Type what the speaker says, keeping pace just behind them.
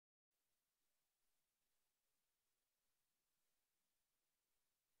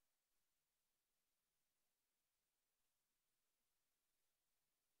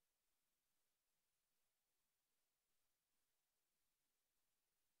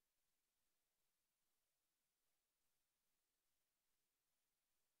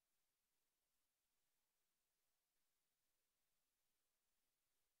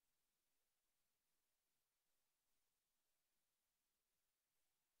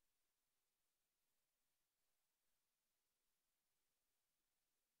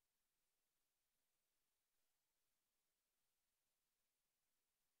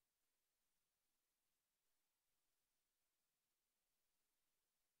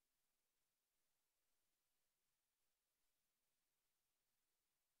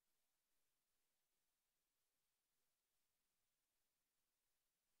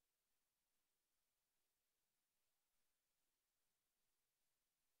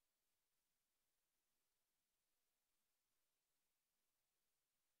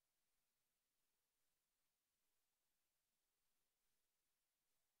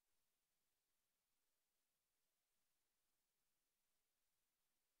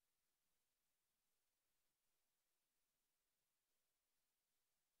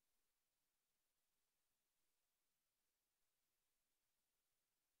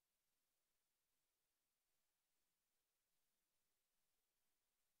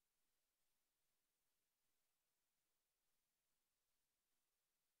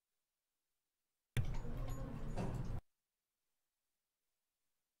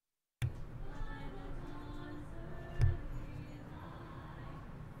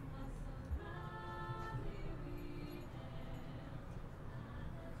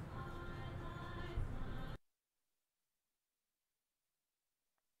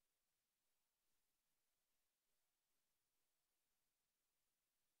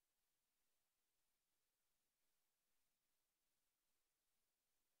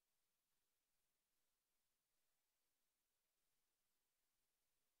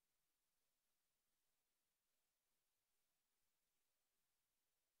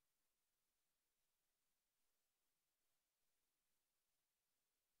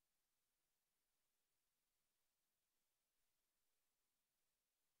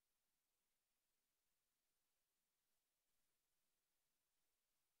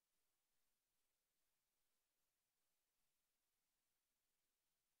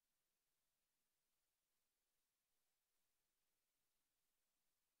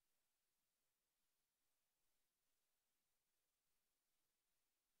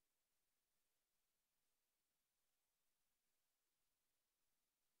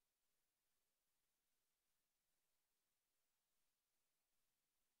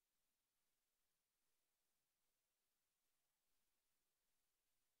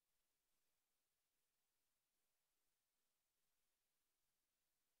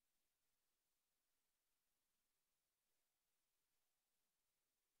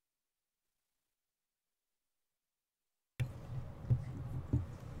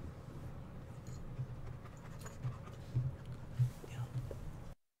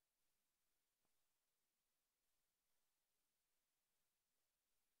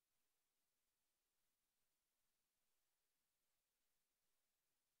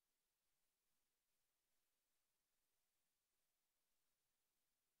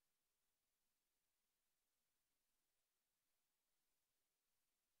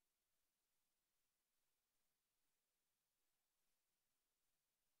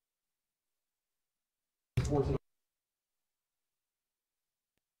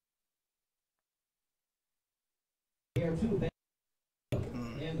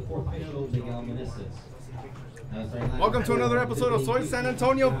Welcome to another episode of Soy San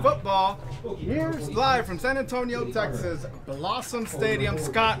Antonio Football. Here's live from San Antonio, Texas, Blossom Stadium.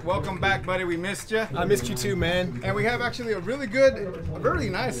 Scott, welcome back, buddy. We missed you. I missed you too, man. And we have actually a really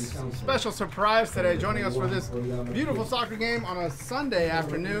nice special surprise today, joining us for this beautiful soccer game on a Sunday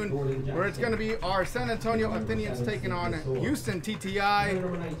afternoon, where it's going to be our San Antonio Athenians taking on Houston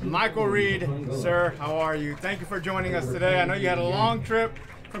TTI. Michael Reed, sir, how are you? Thank you for joining us today. I know you had a long trip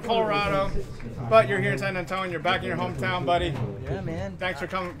from Colorado, but you're here in San Antonio. You're back in your hometown, buddy. Yeah, man. Thanks for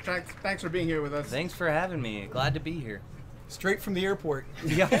coming. Thanks for being here with us. Thanks for having me. Glad to be here. Straight from the airport.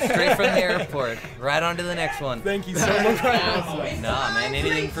 Yeah, straight from the airport. Right on to the next one. Thank you so much. Awesome. Nah, man,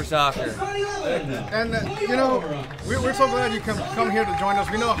 anything for soccer. And you know, we're so glad you come here to join us.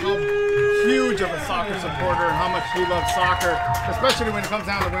 We know how huge of a soccer supporter and how much you love soccer, especially when it comes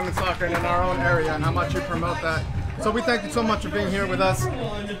down to women's soccer and in our own area, and how much you promote that. So we thank you so much for being here with us.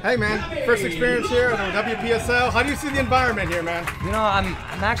 Hey, man, first experience here at the WPSL. How do you see the environment here, man? You know, I'm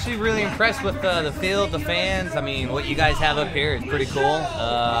actually really impressed with the field, the fans. I mean, what you guys have up here is pretty cool.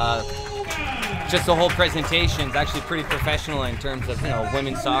 Just the whole presentation is actually pretty professional in terms of, you know,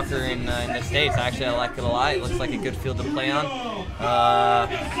 women's soccer in the States. Actually, I like it a lot. It looks like a good field to play on.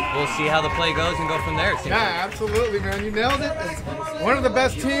 We'll see how the play goes and go from there. Yeah, absolutely, man. You nailed it. It's one of the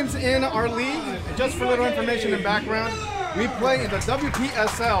best teams in our league. Just for a little information and background, we play in the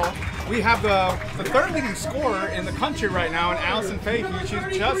WPSL. We have the third leading scorer in the country right now, in Allison Fahey.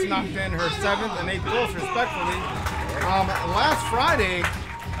 She's just knocked in her 7th and 8th goals, respectively. Last Friday,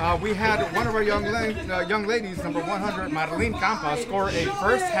 we had one of our young ladies, number 100, Madeline Campa, score a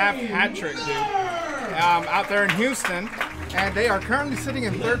first-half hat trick, dude, out there in Houston. And they are currently sitting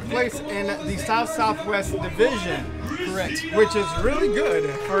in 3rd place in the South-Southwest Division. Correct. Which is really good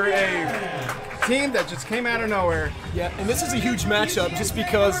for a team that just came out of nowhere. Yeah, and this is a huge matchup just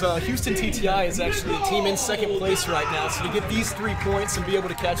because Houston TTI is actually a team in 2nd place right now. So to get these 3 points and be able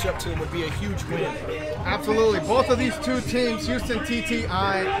to catch up to them would be a huge win. Absolutely. Both of these two teams, Houston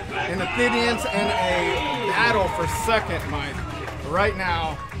TTI and Athenians, in a battle for 2nd, Mike, right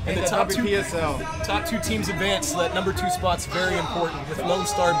now. And in the top WPSL. two teams advance, so that number 2 spot's very important, with Lone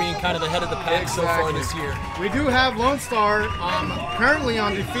Star being kind of the head of the pack so far this year. We do have Lone Star currently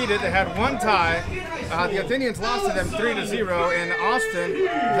undefeated. They had one tie. The Athenians lost to them 3-0 in Austin.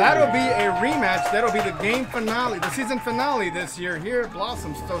 That'll be a rematch. That'll be the game finale, the season finale this year here at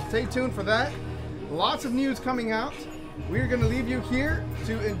Blossom. So stay tuned for that. Lots of news coming out. We're going to leave you here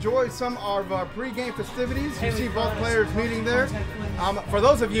to enjoy some of our pre-game festivities. You see both players meeting there. For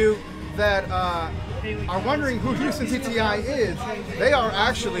those of you that are wondering who Houston TTI is, they are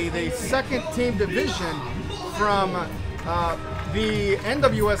actually the 2nd team division from the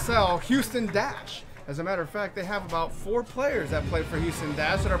NWSL Houston Dash. As a matter of fact, they have about 4 players that play for Houston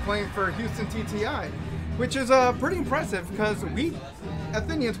Dash that are playing for Houston TTI, which is pretty impressive because we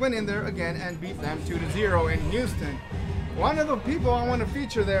Athenians went in there again and beat them 2-0 in Houston. One of the people I want to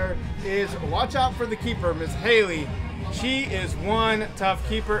feature there is, watch out for the keeper, Miss Haley. She is one tough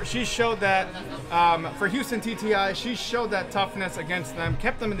keeper. She showed that for Houston TTI. She showed that toughness against them,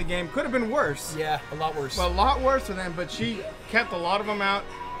 kept them in the game. Could have been worse. Yeah, a lot worse. A lot worse for them, but she kept a lot of them out.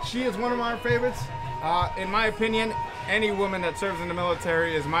 She is one of my favorites. In my opinion, any woman that serves in the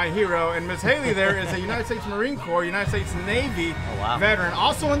military is my hero. And Miss Haley there is a United States Marine Corps, United States Navy veteran.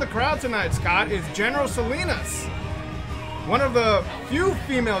 Also in the crowd tonight, Scott, is General Salinas. One of the few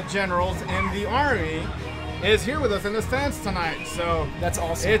female generals in the Army is here with us in the stands tonight. So that's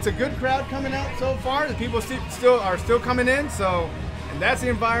awesome. It's a good crowd coming out so far. The people are still coming in. So, and that's the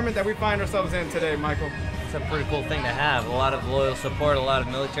environment that we find ourselves in today, Michael. It's a pretty cool thing to have. A lot of loyal support, a lot of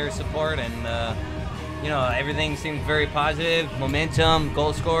military support, and you know, everything seems very positive. Momentum,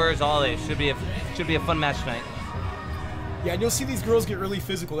 goal scorers, all that. Should be a fun match tonight. Yeah, and you'll see these girls get really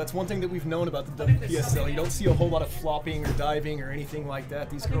physical. That's one thing that we've known about the WPSL. You don't see a whole lot of flopping or diving or anything like that.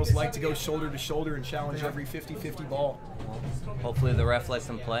 These girls like to go shoulder to shoulder and challenge every 50-50 ball. Hopefully the ref lets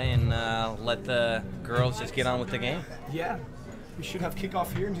them play and let the girls just get on with the game. Yeah, we should have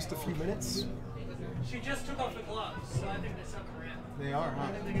kickoff here in just a few minutes. She just took off the gloves, so I think they sent her in. They are, huh? I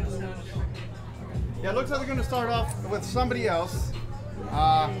think they're going to start. Yeah, it looks like they're going to start off with somebody else.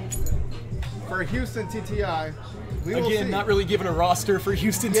 For Houston TTI. Again, not really given a roster for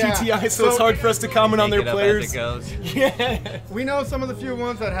Houston TTI, so it's hard for us to comment on their players. Yeah. We know some of the few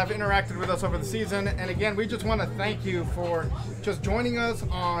ones that have interacted with us over the season, and again, we just want to thank you for just joining us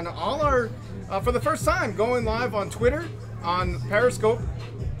on all our, for the first time, going live on Twitter, on Periscope,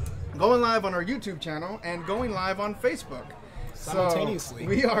 going live on our YouTube channel and going live on Facebook. Simultaneously. So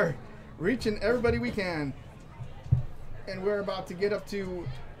we are reaching everybody we can. And we're about to get up to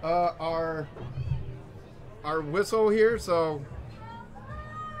our whistle here. So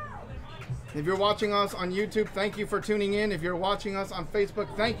if you're watching us on YouTube, thank you for tuning in. If you're watching us on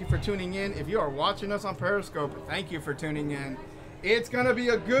Facebook, thank you for tuning in. If you are watching us on Periscope, thank you for tuning in. It's going to be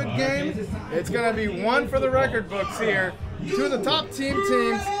a good game. It's going to be one for the record books here. Two of the top teams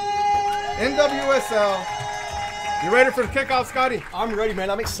in WSL. You ready for the kickoff, Scotty? I'm ready,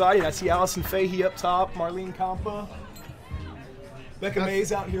 man. I'm excited. I see Allison Fahey up top, Marlene Kampa, Becca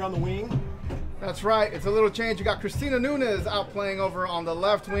Mays out here on the wing. That's right. It's a little change. You got Christina Nunes out playing over on the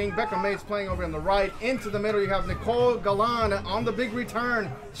left wing. Becca Mays playing over on the right. Into the middle, you have Nicole Galan on the big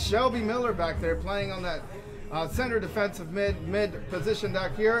return. Shelby Miller back there playing on that center defensive mid position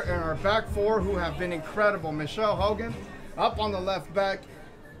back here. And our back four who have been incredible. Michelle Hogan up on the left back,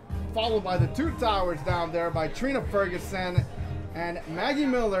 followed by the two towers down there by Trina Ferguson and Maggie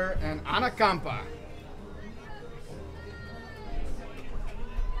Miller and Ana Campa.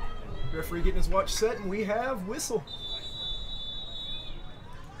 Referee getting his watch set, and we have whistle.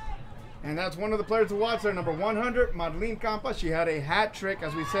 And that's one of the players to watch there, number 100, Marlene Campa. She had a hat trick,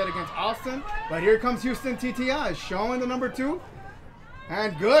 as we said, against Austin. But here comes Houston TTI, showing the number 2.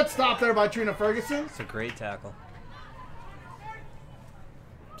 And good stop there by Trina Ferguson. It's a great tackle.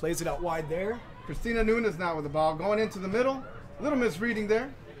 Plays it out wide there. Christina Nunes now with the ball, going into the middle. A little misreading there.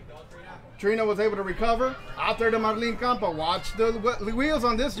 Trina was able to recover. Out there to Marlene Campa. Watch the wheels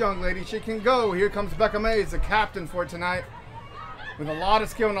on this young lady. She can go. Here comes Becca Mays, the captain for tonight, with a lot of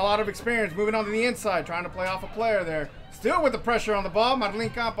skill and a lot of experience. Moving on to the inside, trying to play off a player there. Still with the pressure on the ball.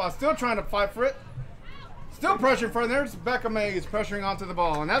 Marlene Campa still trying to fight for it. Still pressuring for it. There's Becca Mays pressuring onto the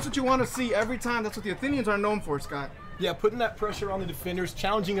ball. And that's what you want to see every time. That's what the Athenians are known for, Scott. Yeah, putting that pressure on the defenders,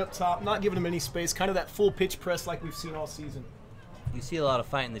 challenging up top, not giving them any space, kind of that full pitch press like we've seen all season. You see a lot of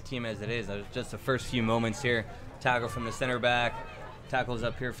fight in the team as it is. Just the first few moments here. Tackle from the center back, tackles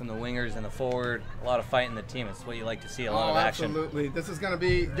up here from the wingers and the forward. A lot of fight in the team. It's what you like to see, a lot of action. Absolutely. This is going to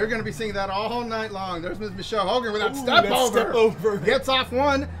be, you're going to be seeing that all night long. There's Ms. Michelle Hogan with that step over. Gets off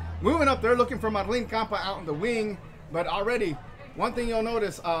one. Moving up there, looking for Marlene Campa out in the wing. But already, one thing you'll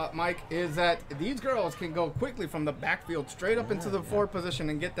notice, Mike, is that these girls can go quickly from the backfield straight up into the forward position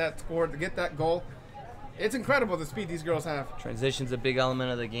and get that score, to get that goal. It's incredible the speed these girls have. Transition's a big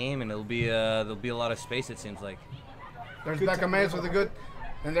element of the game, and there'll be a lot of space, it seems like. There's Becca Mays with a good,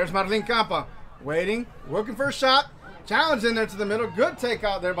 and there's Marlene Campa waiting, looking for a shot. Challenge in there to the middle. Good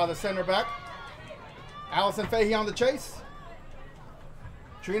takeout there by the center back. Allison Fahey on the chase.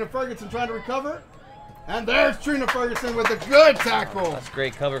 Trina Ferguson trying to recover. And there's Trina Ferguson with a good tackle. That's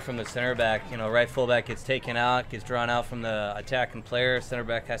great cover from the center back. You know, right fullback gets taken out, gets drawn out from the attacking player. Center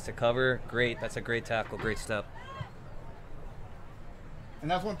back has to cover. Great. That's a great tackle. Great step. And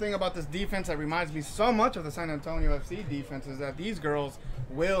that's one thing about this defense that reminds me so much of the San Antonio FC defense, is that these girls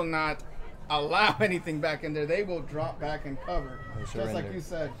will not allow anything back in there. They will drop back and cover. Just like you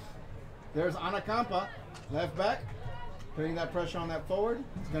said. There's Ana Campa, left back, putting that pressure on that forward.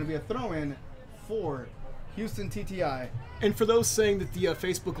 It's going to be a throw-in for Houston TTI. And for those saying that the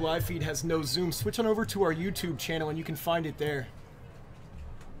Facebook live feed has no zoom, switch on over to our YouTube channel and you can find it there.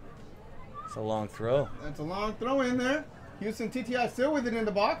 It's a long throw. That's a long throw in there. Houston TTI still with it in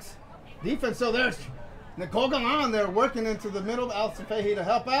the box. Defense still there. Nicole Galan there working into the middle. Allison Fahey to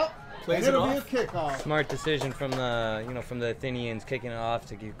help out. Plays and it it'll off. be a kickoff. Smart decision from the Athenians, kicking it off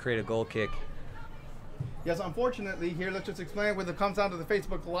to create a goal kick. Yes, unfortunately, here, let's just explain, when it comes down to the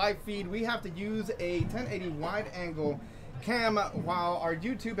Facebook live feed, we have to use a 1080 wide angle cam, while our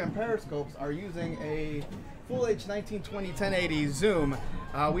YouTube and Periscopes are using a full H 1920 1080 zoom.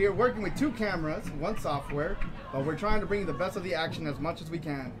 We are working with 2 cameras, 1 software, but we're trying to bring the best of the action as much as we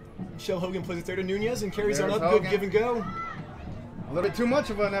can. Michelle Hogan plays it there to Nunez and carries There's on up. Hogan. Good give and go. A little bit too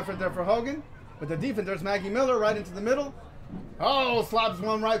much of an effort there for Hogan. But the defense, there's Maggie Miller right into the middle. Oh, slobs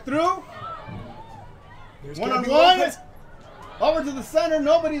one right through. There's One-on-one. Over to the center.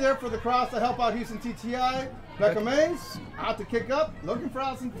 Nobody there for the cross to help out Houston TTI. Becca Mays out to kick up. Looking for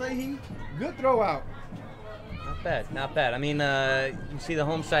Allison Fahey. Good throw out. Not bad, not bad. I mean, you see the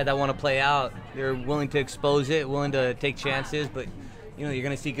home side that want to play out. They're willing to expose it, willing to take chances, but you know, you're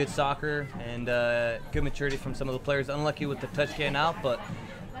going to see good soccer and good maturity from some of the players. Unlucky with the touch getting out, but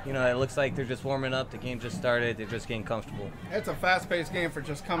you know, it looks like they're just warming up. The game just started. They're just getting comfortable. It's a fast-paced game for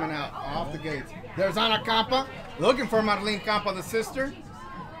just coming out off the gates. There's Ana Campa looking for Marlene Campa, the sister.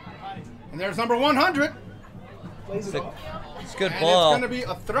 And there's number 100. Plays it off. It's a good And ball. it's going to be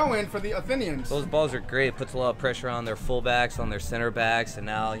a throw-in for the Athenians. Those balls are great. It puts a lot of pressure on their fullbacks, on their center backs, and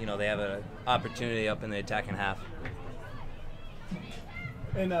now they have an opportunity up in the attacking half.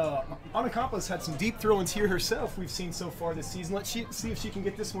 And Anakampa's had some deep throw-ins here herself we've seen so far this season. Let's see if she can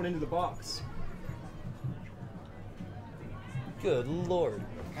get this one into the box. Good Lord.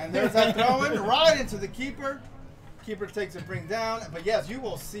 And there's that throw-in right into the keeper. Keeper takes a bring down. But yes, you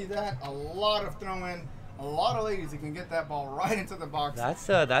will see that. A lot of throw-in. A lot of ladies that can get that ball right into the box.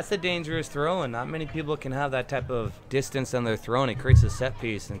 That's a dangerous throw, and not many people can have that type of distance on their throw. It creates a set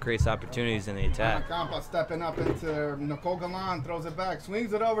piece and creates opportunities in the attack. Anacampa stepping up into Nicole Galan, throws it back,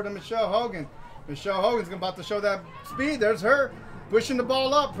 swings it over to Michelle Hogan. Michelle Hogan's about to show that speed. There's her pushing the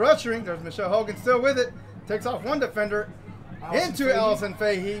ball up, pressuring. There's Michelle Hogan still with it. Takes off one defender into Allison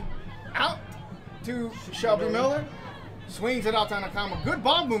Fahey. Out to Shelby Miller. Swings it out to Anacampa. Good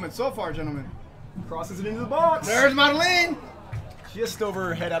ball movement so far, gentlemen. Crosses it into the box. There's Madeline. Just over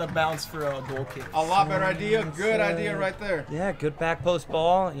her head out of bounds for a goal kick. A lot better idea. Good idea right there. Yeah, good back post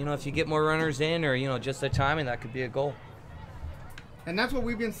ball. If you get more runners in or, just the timing, that could be a goal. And that's what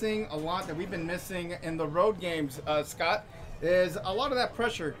we've been seeing a lot that we've been missing in the road games, Scott, is a lot of that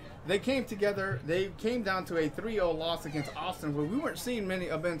pressure. They came together. They came down to a 3-0 loss against Austin, where we weren't seeing many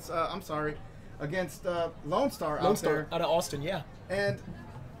events, against Lone Star out there. Out of Austin, yeah. And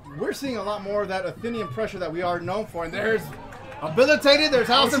we're seeing a lot more of that Athenian pressure that we are known for. And there's habilitated. There's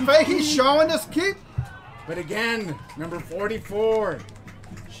Allison Fahey showing us keep. But again, number 44.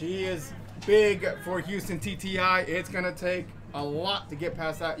 She is big for Houston TTI. It's going to take a lot to get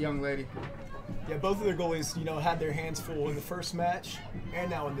past that young lady. Yeah, both of their goalies, had their hands full in the first match and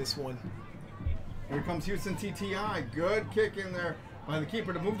now in this one. Here comes Houston TTI. Good kick in there by the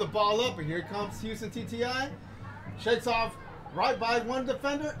keeper to move the ball up. And here comes Houston TTI. Shakes off right by one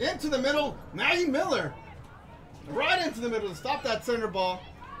defender, into the middle, Maggie Miller. Right into the middle to stop that center ball.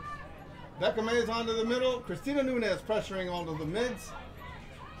 Becca Mays onto the middle. Christina Nunez pressuring onto the mids.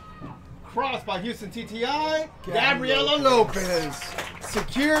 Cross by Houston TTI. Gabriela Lopez.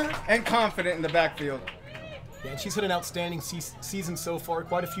 Secure and confident in the backfield. Yeah, and she's had an outstanding season so far.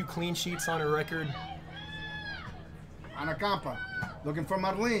 Quite a few clean sheets on her record. Anacampa looking for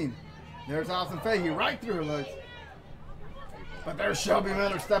Marlene. There's Allison Fahey right through her legs. But there's Shelby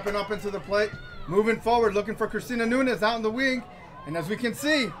Miller stepping up into the plate, moving forward, looking for Christina Nunez out in the wing. And as we can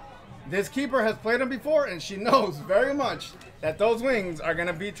see, this keeper has played him before, and she knows very much that those wings are going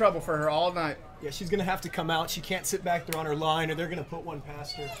to be trouble for her all night. Yeah, she's going to have to come out. She can't sit back there on her line, or they're going to put one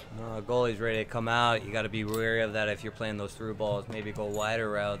past her. No, goalie's ready to come out. You got to be wary of that if you're playing those through balls. Maybe go wider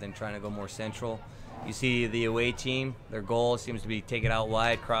route than trying to go more central. You see the away team, their goal seems to be take it out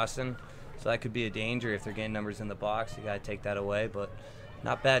wide, crossing. So that could be a danger if they're getting numbers in the box. You got to take that away, but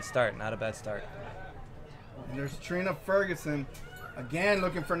not bad start, not a bad start. And there's Trina Ferguson, again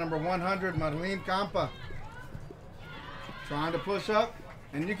looking for number 100, Madeline Campa. Trying to push up,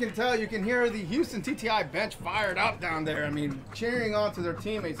 and you can tell, you can hear the Houston TTI bench fired up down there. I mean, cheering on to their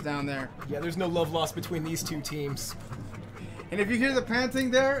teammates down there. Yeah, there's no love lost between these two teams. And if you hear the panting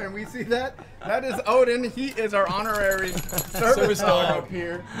there, and we see that, that is Odin. He is our honorary service dog up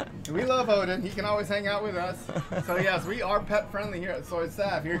here. We love Odin. He can always hang out with us. So yes, we are pet friendly here at Soy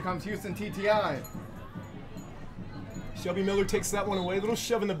SAF. Here comes Houston TTI. Shelby Miller takes that one away. A little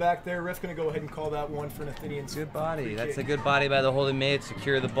shove in the back there. Ref going to go ahead and call that one for an Athenians. Good body. That's a good body by the holding mate.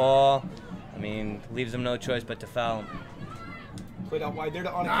 Secure the ball. I mean, leaves them no choice but to foul him. Played out wide there to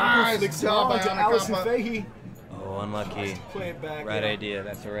Anacampa. Nice job by to Allison Anacampa. Fahey. Oh, unlucky. Play it back. Right yeah. idea.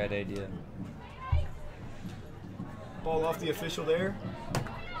 That's the right idea. Ball off the official there.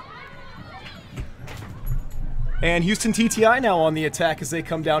 And Houston TTI now on the attack as they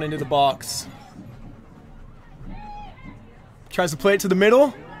come down into the box. Tries to play it to the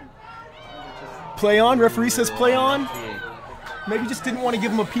middle. Play on. Referee says play on. Maybe just didn't want to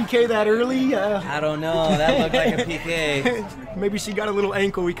give him a PK that early. I don't know. That looked like a PK. Maybe she got a little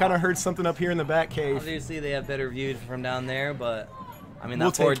ankle. We kind of heard something up here in the back cave. Obviously, they have better views from down there, but I mean, that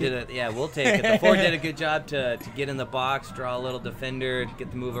We'll forward take did it. Yeah, we'll take it. The forward did a good job to get in the box, draw a little defender,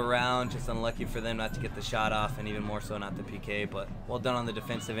 get the move around. Just unlucky for them not to get the shot off, and even more so not the PK. But well done on the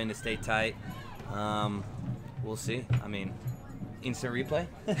defensive end to stay tight. We'll see. I mean, instant replay.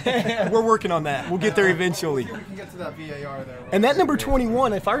 We're working on that. We'll get there eventually. We can get to that VAR there. And that number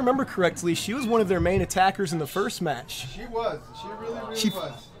 21, if I remember correctly, she was one of their main attackers in the first match. She was. She really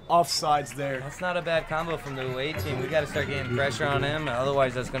was. Offsides there. That's not a bad combo from the away team. We got to start getting pressure on him.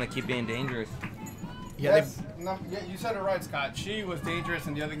 Otherwise, that's going to keep being dangerous. Yeah, Yes, no, yeah, you said it right, Scott. She was dangerous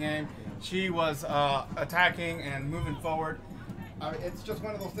in the other game. She was attacking and moving forward. It's just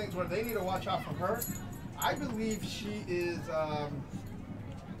one of those things where they need to watch out for her. I believe she is.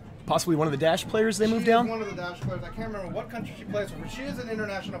 Possibly one of the Dash players they moved She is down? one of the Dash players. I can't remember what country she plays for, but she is an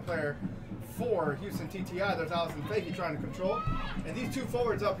international player for Houston TTI. There's Allison Fahey trying to control. And these two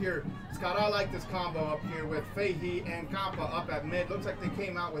forwards up here, Scott, I like this combo up here with Fahey and Kampa up at mid. Looks like they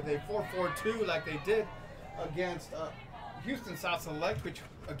came out with a 4-4-2 like they did against Houston South Select, which,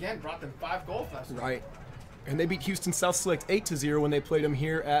 again, brought them 5 goals last night. Right. And they beat Houston South Select 8-0 when they played them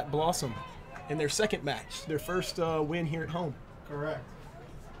here at Blossom in their second match, their first win here at home. Correct.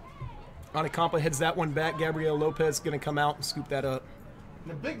 Anacampa heads that one back. Gabrielle Lopez going to come out and scoop that up.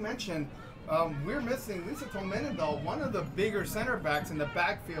 The big mention, we're missing Lisa Tomenadol, one of the bigger center backs in the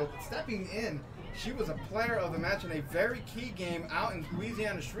backfield, stepping in. She was a player of the match in a very key game out in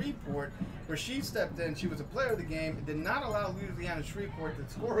Louisiana Shreveport, where she stepped in. She was a player of the game. It did not allow Louisiana Shreveport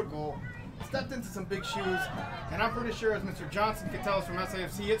to score a goal. Stepped into some big shoes, and I'm pretty sure, as Mr. Johnson can tell us from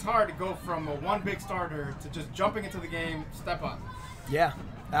SAFC, it's hard to go from a one big starter to just jumping into the game, step up. Yeah,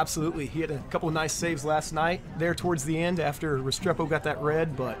 absolutely. He had a couple of nice saves last night there towards the end after Restrepo got that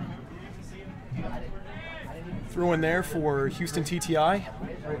red, but throw in there for Houston TTI.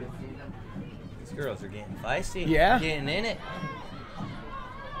 These girls are getting feisty. Yeah. Getting in it.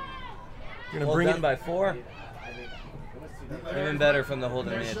 Gonna Hold bring done it by 4. Even better from the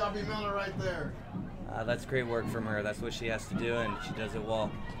holding There's mid. Shelby Miller right there. That's great work from her. That's what she has to do, and she does it well.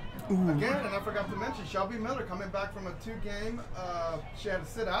 Again, and I forgot to mention, Shelby Miller coming back from a 2-game. She had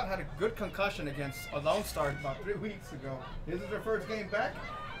to sit out, had a good concussion against a Lone Star about 3 weeks ago. This is her first game back.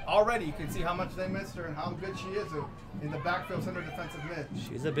 Already, you can see how much they missed her and how good she is in the backfield center defensive mid.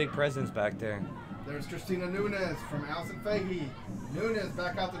 She's a big presence back there. There's Christina Nunes from Allison Fahey. Nunes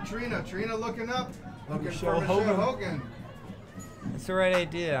back out to Trina. Trina looking up, looking Michelle for Michelle Hogan. Hogan. It's the right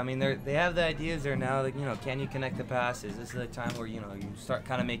idea. I mean, they have the ideas there now. Like, can you connect the passes? This is the time where, you start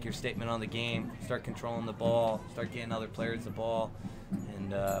kind of make your statement on the game, start controlling the ball, start getting other players the ball,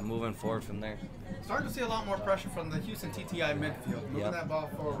 and moving forward from there. Starting to see a lot more pressure from the Houston TTI midfield, moving that ball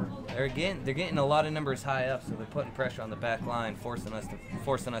forward. They're getting a lot of numbers high up, so they're putting pressure on the back line, forcing us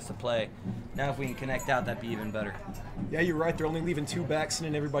to play. Now, if we can connect out, that'd be even better. Yeah, you're right. They're only leaving 2 backs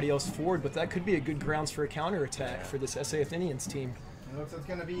and everybody else forward, but that could be a good grounds for a counterattack for this SA Athenians team. It looks like it's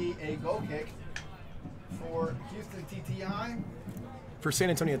going to be a goal kick for Houston TTI. For San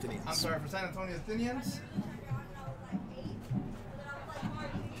Antonio Athenians. I'm sorry, for San Antonio Athenians.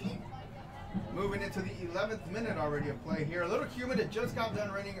 Moving into the 11th minute already of play here. A little humid. It just got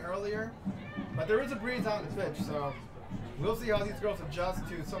done raining earlier, but there is a breeze on the pitch, so we'll see how these girls adjust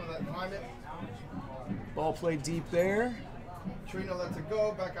to some of that climate. Ball played deep there. Trina lets it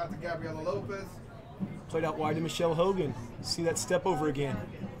go. Back out to Gabriela Lopez. Played out wide to Michelle Hogan. See that step over again.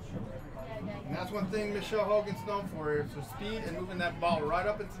 And that's one thing Michelle Hogan's known for, is her speed and moving that ball right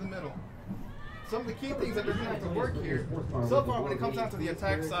up into the middle. Some of the key things that they're going to have to work here, so far when it comes down to the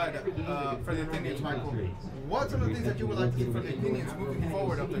attack side for the Athenians, Michael, what's some of the things that you would like to see from the Athenians moving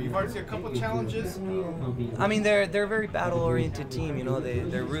forward up there? You've already seen a couple of challenges. I mean, they're a very battle-oriented team.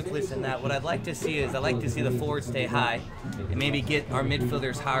 They're ruthless in that. What I'd like to see is the forwards stay high and maybe get our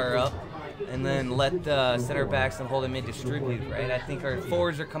midfielders higher up, and then let the center backs and holding mid distribute, right? I think our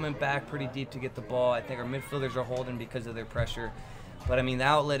forwards are coming back pretty deep to get the ball. I think our midfielders are holding because of their pressure. But, I mean, the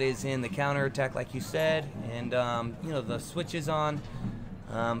outlet is in the counterattack, like you said, and, the switch is on.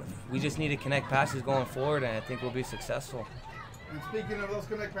 We just need to connect passes going forward, and I think we'll be successful. And speaking of those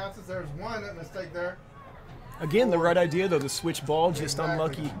connect passes, there's one mistake there. Again, the right idea, though, the switch ball, just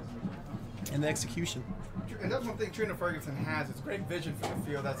unlucky in the execution. And that's one thing Trina Ferguson has. It's great vision for the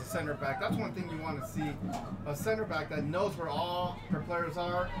field as a center back. That's one thing you want to see. A center back that knows where all her players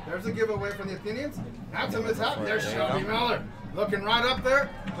are. There's a giveaway from the Athenians. That's a mishap. There's Shelby Miller. Looking right up there.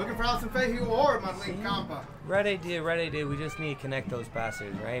 Looking for Allison Fahey or Madeleine Kampa. Right idea. We just need to connect those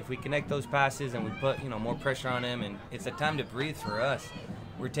passes, right? If we connect those passes and we put, more pressure on them, and it's a time to breathe for us.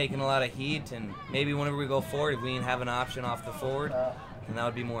 We're taking a lot of heat, and maybe whenever we go forward, if we didn't have an option off the forward, then that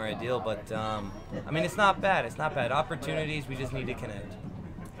would be more ideal. But, it's not bad. It's not bad. Opportunities, we just need to connect.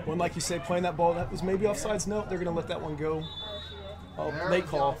 One, like you say, playing that ball, that was maybe offsides. Nope, they're going to let that one go. Late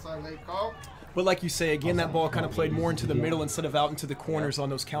call. Late call. But like you say, again, that ball kind of played more into the middle instead of out into the corners on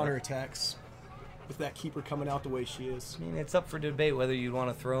those counterattacks. With that keeper coming out the way she is. I mean, it's up for debate whether you want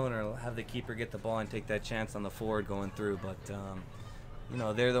to throw in or have the keeper get the ball and take that chance on the forward going through.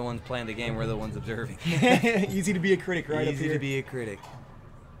 But, they're the ones playing the game. We're the ones observing. Easy to be a critic, right up here. Easy to be a critic.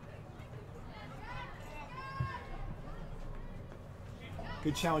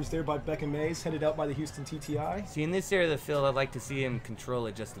 Good challenge there by Becca Mays, headed out by the Houston TTI. See, in this area of the field, I'd like to see him control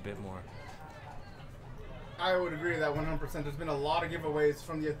it just a bit more. I would agree with that 100%. There's been a lot of giveaways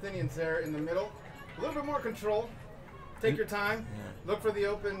from the Athenians there in the middle. A little bit more control. Take your time. Look for the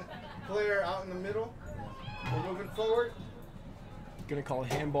open player out in the middle. We're moving forward. Gonna call a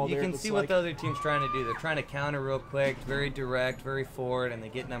handball You there. can see what the other team's trying to do. They're trying to counter real quick, very direct, very forward, and they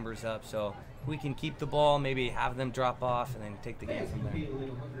get numbers up. So if we can keep the ball, maybe have them drop off, and then take the game from there.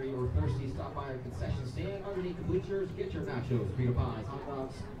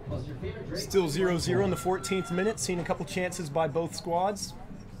 Still 0-0 in the 14th minute. Seen a couple chances by both squads.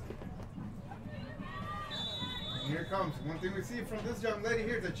 Here comes one thing we see from this young lady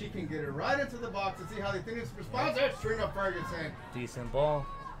here is that she can get it right into the box and see how the Athenians respond. There's Trina Ferguson. Decent ball.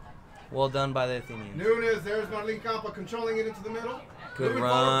 Well done by the Athenians. Nunes, there's Marlene Campa controlling it into the middle. Good Moving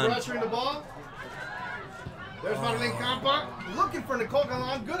run. forward, pressuring the ball. There's Marlene Campa looking for Nicole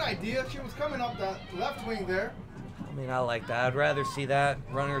Galan. Good idea. She was coming up that left wing there. I mean, I like that. I'd rather see that.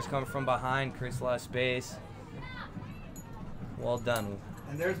 Runners come from behind, creates a lot of space. Well done.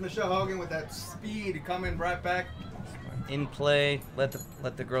 And there's Michelle Hogan with that speed coming right back. In play, let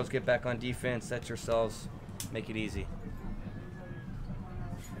the girls get back on defense, set yourselves, make it easy.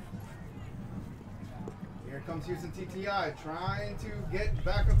 Here comes Houston TTI trying to get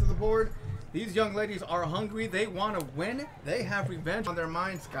back up to the board. These young ladies are hungry. They want to win. They have revenge on their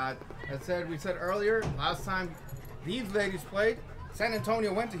mind, Scott. We said earlier, last time these ladies played, San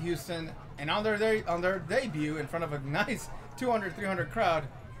Antonio went to Houston, and on their debut in front of a nice 200, 300 crowd,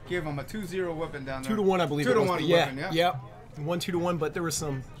 gave them a 2-0 whipping down there. 2-1, I believe. 2-1 whipping, yeah. Yep. 1-2-1, but there was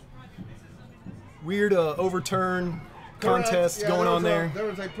some weird overturn contest going on there. There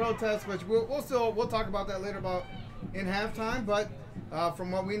was a protest, which we'll talk about that later about in halftime. But from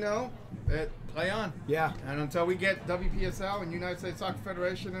what we know, play on. Yeah. And until we get WPSL and United States Soccer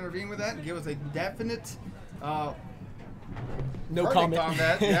Federation intervene with that and give us a definite no verdict comment on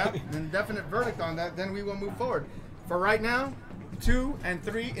that, and definite verdict on that, then we will move forward. For right now, 2 and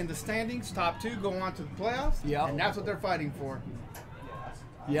 3 in the standings. Top 2 go on to the playoffs. Yeah. And that's what they're fighting for.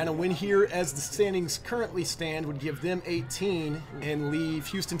 Yeah, and a win here as the standings currently stand would give them 18 and leave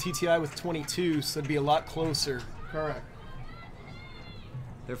Houston TTI with 22, so it'd be a lot closer. Correct.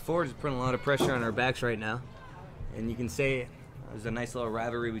 Their forwards are putting a lot of pressure on our backs right now. And you can say there's a nice little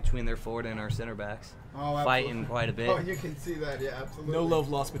rivalry between their forward and our center backs. Oh, absolutely. Fighting quite a bit. Oh, you can see that, yeah, absolutely. No love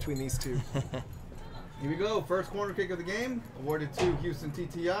lost between these two. Here we go. First corner kick of the game, awarded to Houston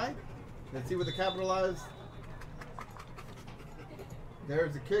TTI. Let's see what they capitalize.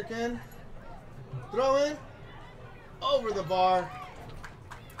 There's the kick in. Throw in. Over the bar.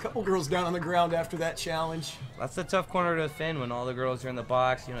 Couple girls down on the ground after that challenge. That's a tough corner to defend when all the girls are in the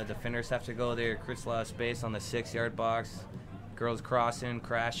box. You know, defenders have to go there, creates a lot of space on the 6-yard box. Girls crossing,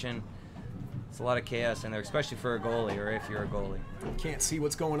 crashing. It's a lot of chaos in there, especially for a goalie, or if you're a goalie. Can't see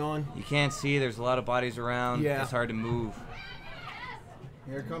what's going on. You can't see. There's a lot of bodies around. Yeah. It's hard to move.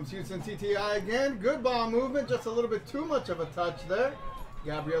 Here comes Houston TTI again. Good ball movement, just a little bit too much of a touch there.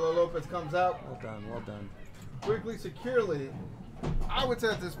 Gabriela Lopez comes out. Well done, well done. Quickly, securely. I would say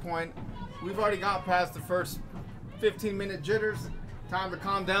at this point, we've already got past the first 15-minute jitters. Time to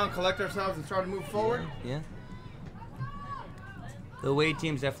calm down, collect ourselves, and start to move forward. Yeah. The away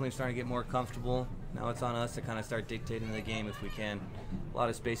team's definitely starting to get more comfortable. Now it's on us to kind of start dictating the game if we can. A lot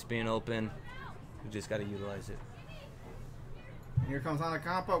of space being open. We just got to utilize it. Here comes Ana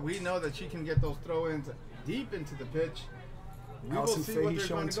Campa. We know that she can get those throw-ins deep into the pitch. We will see what they're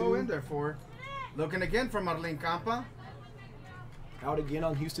going to go in there for. Looking again for Marlene Campa. Out again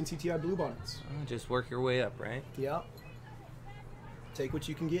on Houston TTI Bluebonnets. Just work your way up, right? Yeah. Take what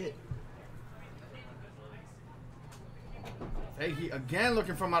you can get. Hey, he again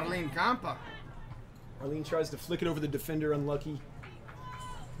looking for Marlene Campa. Arlene tries to flick it over the defender, unlucky.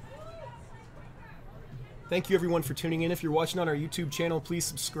 Thank you everyone for tuning in. If you're watching on our YouTube channel, please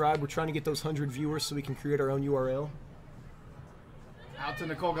subscribe. We're trying to get those 100 viewers so we can create our own URL. Out to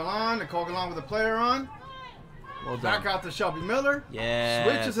Nicole Galan. Nicole Galan with a player on. Well done. Back out to Shelby Miller. Yeah.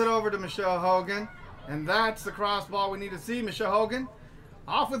 Switches it over to Michelle Hogan. And that's the cross ball we need to see. Michelle Hogan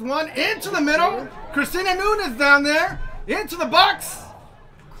off with one. Into the middle. Christina Nunes down there. Into the box.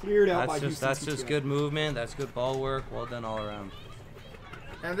 Cleared out by Houston That's just TTI. good movement. That's good ball work. Well done all around.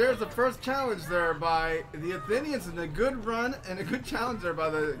 And there's the first challenge there by the Athenians, and a good run and a good challenge there by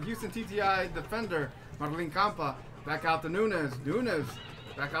the Houston TTI defender, Marlene Campa. Back out to Nunes. Nunes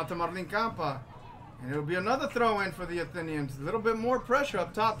back out to Marlene Campa. And it'll be another throw-in for the Athenians. A little bit more pressure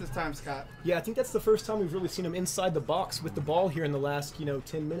up top this time, Scott. Yeah, I think that's the first time we've really seen them inside the box with the ball here in the last, 10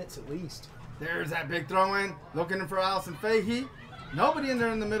 minutes at least. There's that big throw-in. Looking for Allison Fahey. Nobody in there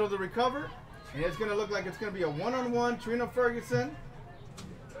in the middle to recover. And it's going to look like it's going to be a one-on-one. Trina Ferguson.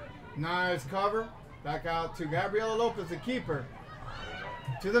 Nice cover. Back out to Gabriela Lopez, the keeper.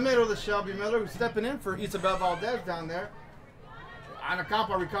 To the middle, the Shelby Miller, who's stepping in for Isabel Valdez down there.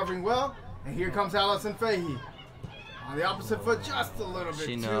 Anacampa recovering well. And here comes Allison Fahey. On the opposite foot, just a little bit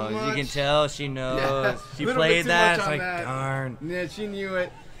She too knows. much. You can tell she knows. Yeah, She little bit played too that. much It's on like, that. darn. Yeah, she knew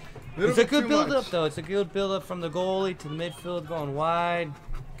it. Little It's a bit good too build-up, much. though. It's a good build-up from the goalie to the midfield, going wide.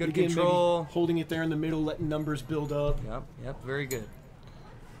 Good Again, control. maybe holding it there in the middle, letting numbers build up. Yep, very good.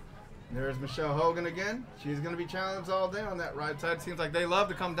 There's Michelle Hogan again. She's going to be challenged all day on that right side. Seems like they love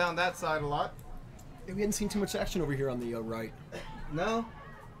to come down that side a lot. We hadn't seen too much action over here on the right. No.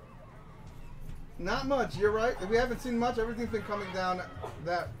 Not much. You're right. We haven't seen much. Everything's been coming down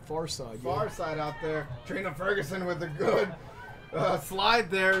that Far side. far side out there. Trina Ferguson with a good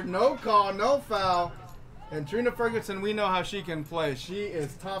slide there. No call, no foul. And Trina Ferguson, we know how she can play. She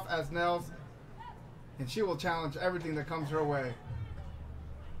is tough as nails. And she will challenge everything that comes her way.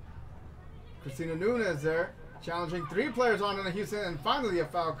 Christina Nunez there, challenging 3 players on in the Houston, and finally a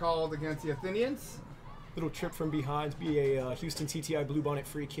foul called against the Athenians. Little trip from behind to be a Houston TTI Bluebonnet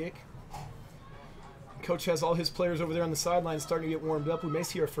free kick. Coach has all his players over there on the sidelines starting to get warmed up. We may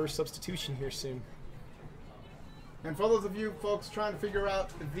see our first substitution here soon. And for those of you folks trying to figure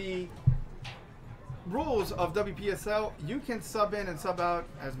out the rules of WPSL, you can sub in and sub out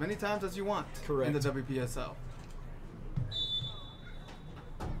as many times as you want. Correct. In the WPSL.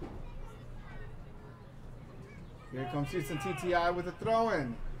 Here comes Houston TTI with a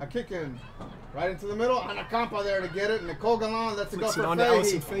throw-in. A kick-in. Right into the middle. Anacampa there to get it. Nicole Galan lets it go Flicks it for on to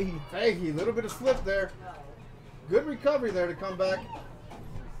Allison Fahey. Fahey. Fahey, a little bit of slip there. Good recovery there to come back.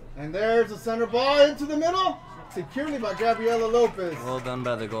 And there's the center ball into the middle. Securely by Gabriela Lopez. Well done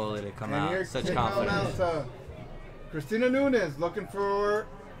by the goalie to come out. Such they confidence. come out, Christina Nunez looking for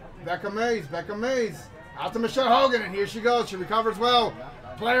Becca Mays. Becca Mays out to Michelle Hogan, and here she goes. She recovers well.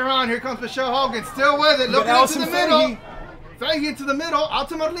 Player on. Here comes Michelle Hogan, still with it. Looking into the middle. Fahey into the middle. Out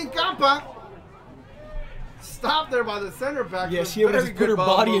to Marlene Campa. Stopped there by the center back. Yeah, she able to put her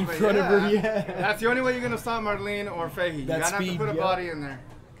body in front of her. Yeah. That's the only way you're going to stop Marlene or Fahey. You got to have to put a body in there.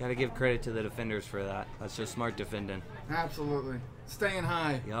 Got to give credit to the defenders for that. That's just smart defending. Absolutely. Staying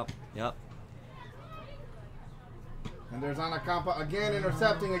high. Yep. And there's Anacampa again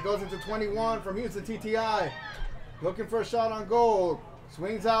intercepting. It goes into 21 from Houston TTI. Looking for a shot on goal.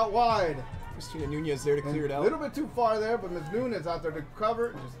 Swings out wide. Christina Nunez there to clear it out. A little bit too far there, but Ms. Nunez out there to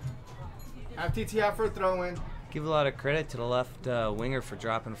cover. Just have TTI for a throw-in. Give a lot of credit to the left winger for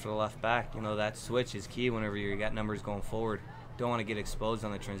dropping for the left back. You know, that switch is key whenever you got numbers going forward. Don't want to get exposed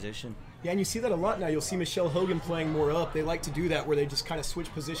on the transition. Yeah, and you see that a lot now. You'll see Michelle Hogan playing more up. They like to do that where they just kind of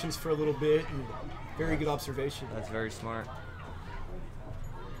switch positions for a little bit. And very good observation. That's very smart.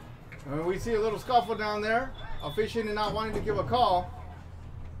 And we see a little scuffle down there. Officiating not wanting to give a call.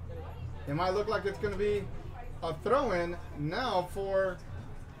 It might look like it's going to be a throw-in now for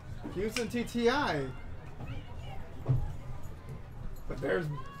Houston TTI. But there's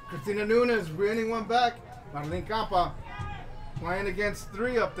Christina Nunez winning one back. Marlene Campa playing against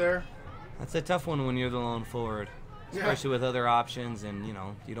 3 up there. That's a tough one when you're the lone forward, especially with other options, and you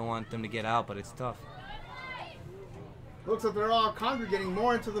know you don't want them to get out, but it's tough. Looks like they're all congregating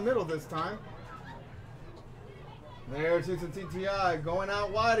more into the middle this time. There's Houston TTI going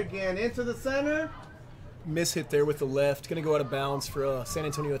out wide again into the center. Miss hit there with the left. Going to go out of bounds for a San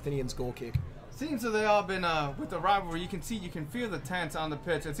Antonio Athenians goal kick. Seems that they all been with the rivalry. You can feel the tense on the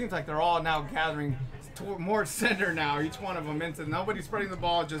pitch. It seems like they're all now gathering more center now. Each one of them into nobody's spreading the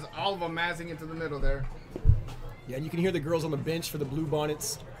ball, just all of them massing into the middle there. Yeah, and you can hear the girls on the bench for the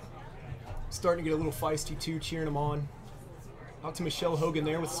Bluebonnets starting to get a little feisty too, cheering them on. Out to Michelle Hogan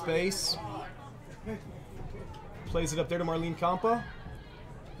there with space. Plays it up there to Marlene Campa.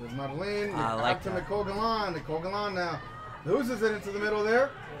 There's Marlene. I like out to that. Nicole Galan. Nicole Galan now loses it into the middle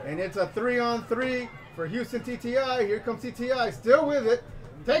there. And it's a 3-on-3 for Houston TTI. Here comes TTI, still with it.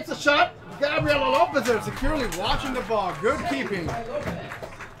 Takes a shot. Gabriela Lopez there securely watching the ball. Good keeping.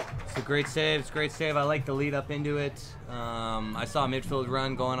 It's a great save. It's a great save. I like the lead up into it. I saw a midfield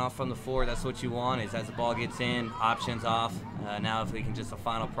run going off from the forward. That's what you want, is as the ball gets in, options off. Now if we can just a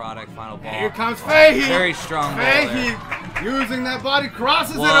final product, final ball. Here comes Fahey. Very strong ball Fahey there. using that body,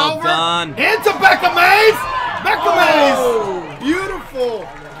 crosses Well it over. done. Into Becca Mays. Becca Oh. Mays. Beautiful.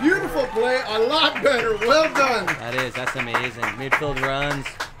 Beautiful play. A lot better. Well done. That's amazing. Midfield runs,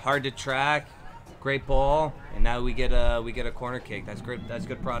 hard to track, great ball, and now we get a corner kick. That's great. That's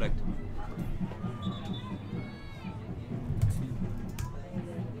good product.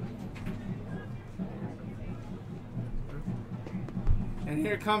 And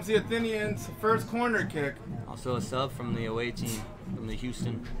here comes the Athenians' first corner kick. Also a sub from the away team, from the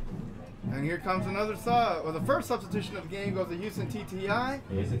Houston. And here comes another sub. Well, the first substitution of the game goes to Houston TTI.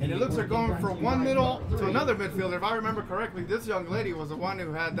 And it looks like going from one middle to another midfielder. If I remember correctly, this young lady was the one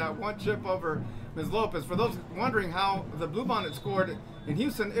who had that one chip over Ms. Lopez. For those wondering how the Bluebonnets scored in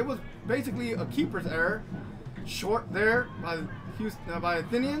Houston, it was basically a keeper's error. Short there by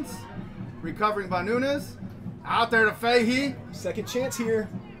Athenians. Recovering by Nunes. Out there to Fahey. Second chance here.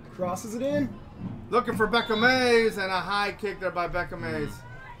 Crosses it in. Looking for Becca Mays, and a high kick there by Becca Mays.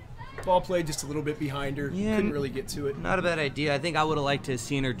 Ball played just a little bit behind her. Yeah, Couldn't really get to it. Not a bad idea. I think I would have liked to have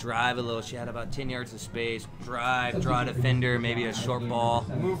seen her drive a little. She had about 10 yards of space. Drive, draw a defender, maybe a short ball.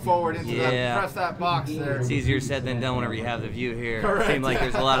 Move forward into that, press that box there. It's easier said than done whenever you have the view here. Correct. It seems like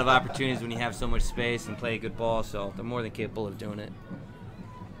there's a lot of opportunities when you have so much space and play a good ball, so they're more than capable of doing it.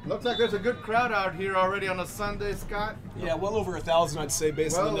 Looks like there's a good crowd out here already on a Sunday, Scott. Yeah, well over 1,000, I'd say,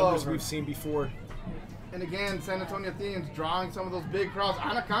 based on the numbers we've seen before. And again, San Antonio Athenians drawing some of those big crowds.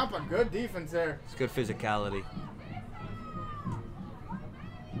 Anacampa, good defense there. It's good physicality.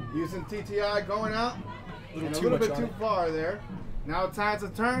 Houston TTI going out. A little bit too far there. Now time's a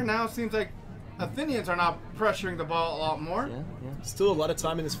turn. Now it seems like Athenians are now pressuring the ball a lot more. Yeah. Still a lot of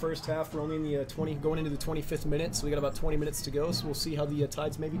time in this first half. We're only in the going into the 25th minute, so we got about 20 minutes to go. So we'll see how the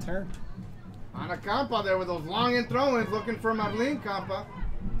tides maybe turn. Anacampa there with those long in throw-ins, looking for Marlene Campa.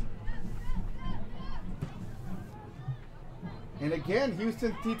 And again,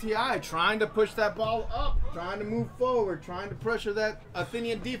 Houston TTI trying to push that ball up, trying to move forward, trying to pressure that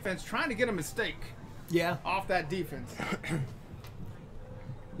Athenian defense, trying to get a mistake off that defense.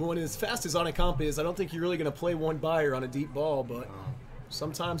 Well, and as fast as Anacampa is, I don't think you're really going to play one buyer on a deep ball, but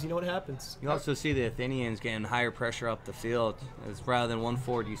sometimes you know what happens. You also see the Athenians getting higher pressure up the field. As rather than one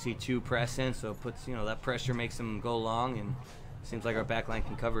forward, you see two press in, so it puts, that pressure makes them go long, and it seems like our back line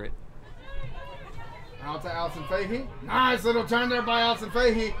can cover it. Out to Alison Fahey. Nice little turn there by Alison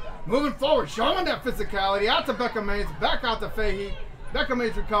Fahey. Moving forward, showing that physicality. Out to Becca Mays. Back out to Fahey. Becca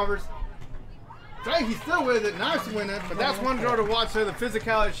Mays recovers. Fahey still with it. Nice win it. But that's one girl to watch there. The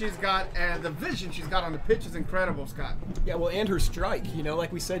physicality she's got and the vision she's got on the pitch is incredible, Scott. Yeah, well, and her strike.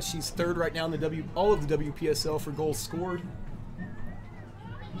 Like we said, she's third right now in the all of the WPSL for goals scored.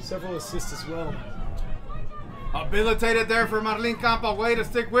 Several assists as well. Habilitated there for Marlene Campa. Way to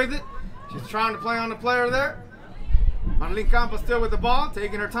stick with it. She's trying to play on the player there. Marlene Campa still with the ball,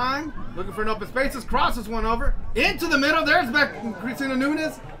 taking her time, looking for an open spaces, crosses one over, into the middle. There's Cristina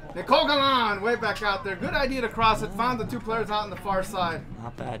Nunes. Nicole Galan way back out there. Good idea to cross it. Found the two players out on the far side.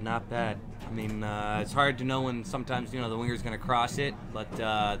 Not bad, not bad. I mean, it's hard to know when sometimes, the winger's going to cross it, but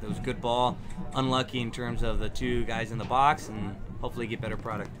it was a good ball. Unlucky in terms of the two guys in the box, and hopefully get better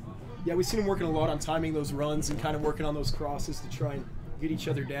product. Yeah, we've seen them working a lot on timing those runs and kind of working on those crosses to try and get each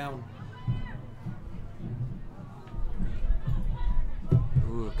other down.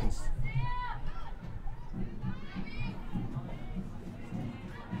 Ooh,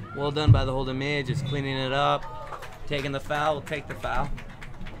 well done by the holder mid, just cleaning it up, taking the foul. We'll take the foul.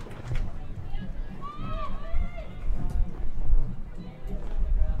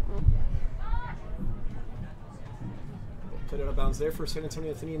 Put it out of bounds there for San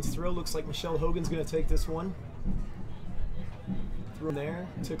Antonio Athenians throw. Looks like Michelle Hogan's going to take this one. Through there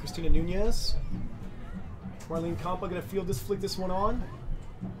to Cristina Nunez. Marlene Campa going to field this, flick this one on.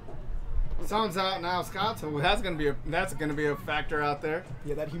 Sun's out now, Scott, so that's gonna be a factor out there.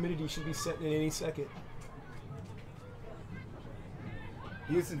 Yeah, that humidity should be setting in any second.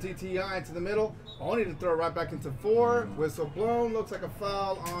 Houston TTI into the middle, only to throw right back into 4. Whistle blown. Looks like a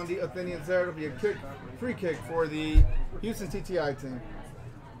foul on the Athenians there. It'll be a free kick for the Houston TTI team.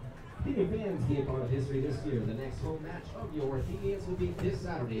 The fans be a part of history this year. The next home match of your Athenians will be this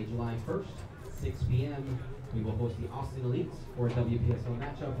Saturday, July 1st, 6 p.m. We will host the Austin Elites for a WPSL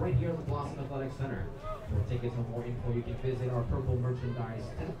matchup right here at the Blossom Athletic Center. For tickets or more info, you can visit our purple merchandise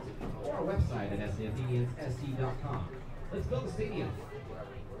tent or our website at sathenianssc.com. Let's build the stadium.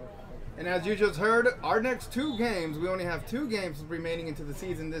 And as you just heard, our next 2 games, we only have 2 games remaining into the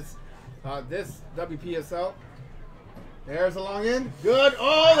season this WPSL. There's a long in. Good.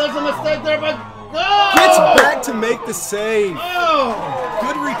 Oh, there's a mistake there, but Gets back to make the save. Oh!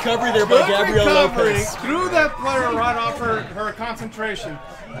 Good recovery there by Gabrielle Lopez. Threw that player right off her concentration.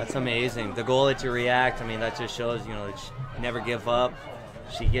 That's amazing. The goal that you react, I mean, that just shows, that you never give up.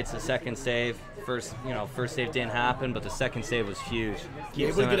 She gets the second save. First save didn't happen, but the second save was huge.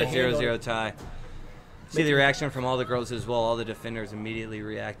 Keeps them at a 0-0 tie. See the reaction from all the girls as well. All the defenders immediately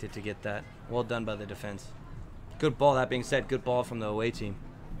reacted to get that. Well done by the defense. Good ball. That being said, good ball from the away team.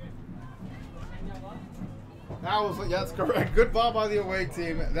 That's correct. Good ball by the away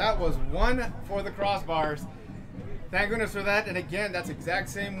team. That was 1 for the crossbars. Thank goodness for that. And again, that's exact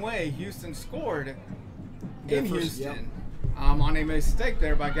same way Houston scored in Houston on a mistake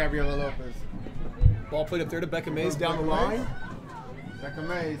there by Gabriela Lopez. Ball played up there to Becca Mays down the line. Becca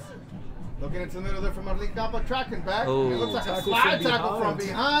Mays looking into the middle there from Marlene Campa, tracking back. Oh. It looks like a Tackle slide from tackle from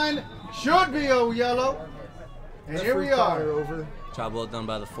behind. behind. Should be a yellow. And here we are. Over. Job well done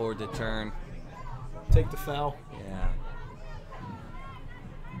by the forward to turn. Take the foul. Yeah.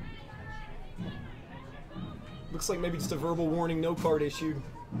 Looks like maybe just a verbal warning, no card issued.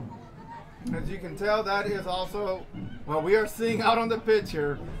 As you can tell, that is also what we are seeing out on the pitch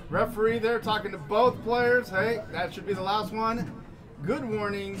here. Referee there talking to both players. Hey, that should be the last one. Good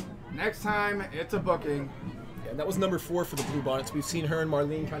warning. Next time, it's a booking. Yeah, that was number 4 for the Bluebonnets. We've seen her and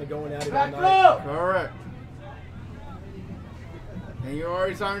Marlene kind of going at it all night. Correct. And you're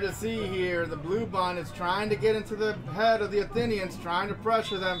already starting to see here the Bluebonnets trying to get into the head of the Athenians, trying to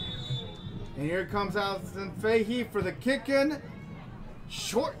pressure them. And here comes Allison Fahey for the kick-in.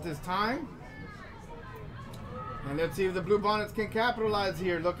 Short this time. And let's see if the Bluebonnets can capitalize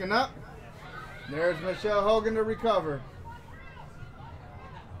here. Looking up. There's Michelle Hogan to recover.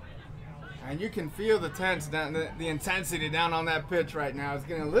 And you can feel the tense down, the intensity down on that pitch right now. It's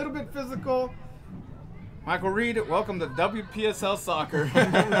getting a little bit physical. Michael Reed, welcome to WPSL soccer.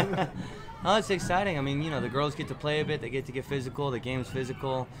 Oh, it's exciting. I mean, you know, the girls get to play a bit. They get to get physical. The game's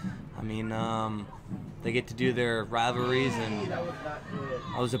physical. I mean, they get to do their rivalries. And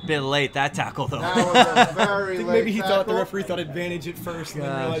I was a bit late that tackle, though. That was a very I think late maybe he thought the tackle. referee thought advantage at first and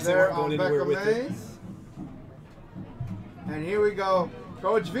then realized they There weren't going on anywhere Becca with it. Mays. And here we go.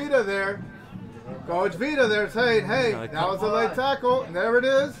 Coach Vita there. Coach Vita there saying, hey, that was a late tackle. And there it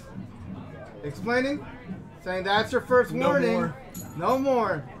is. Explaining. Saying that's your first warning. more. No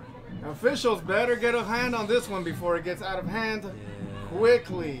more. Officials better get a hand on this one before it gets out of hand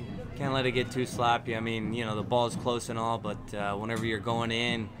quickly. Can't let it get too sloppy. I mean, you know, the ball's close and all, but whenever you're going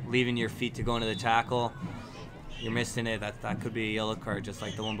in, leaving your feet to go into the tackle, you're missing it. That could be a yellow card, just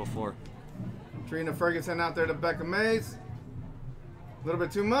like the one before. Trina Ferguson out there to Becca Mays. A little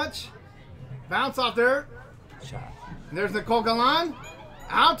bit too much. Bounce off there. Shot. And there's Nicole Galan.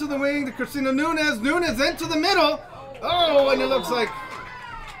 Out to the wing to Christina Nunez. Nunez into the middle. Oh, and it looks like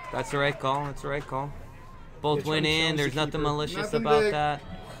That's the right call. That's the right call. Both went in. There's nothing malicious Nothing about big. that.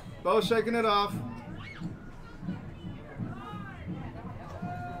 both shaking it off.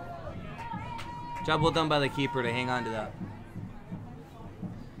 Job well done by the keeper to hang on to that.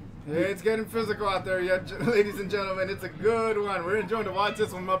 It's getting physical out there, ladies and gentlemen. It's a good one. We're enjoying to watch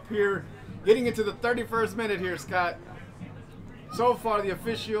this one up here. Getting into the 31st minute here, Scott. So far, the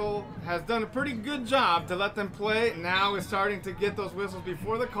official has done a pretty good job to let them play. Now is starting to get those whistles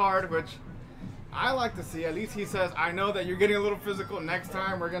before the card, which I like to see. At least he says, I know that you're getting a little physical. Next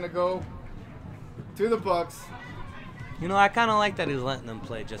time, we're going to go to the Bucks. You know, I kind of like that he's letting them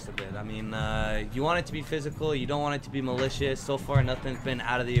play just a bit. I mean, you want it to be physical. You don't want it to be malicious. So far, nothing's been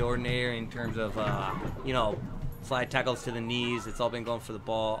out of the ordinary in terms of, you know, slide tackles to the knees. It's all been going for the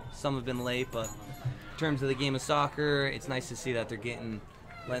ball. Some have been late, but in terms of the game of soccer, it's nice to see that they're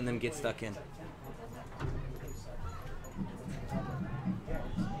letting them get stuck in.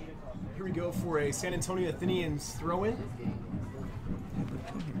 Here we go for a San Antonio Athenians throw-in.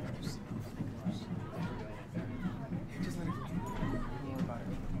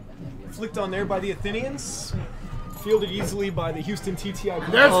 Flicked on there by the Athenians. Fielded easily by the Houston TTI.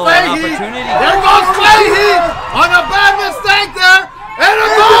 There's Oh, Fahey. opportunity. There goes Fahey on a bad mistake there. And a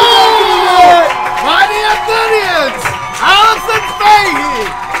goal by the Athenians. Allison Fahey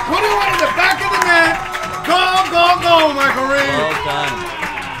putting one in the back of the net. Goal, goal, goal, Michael Reed. Well done.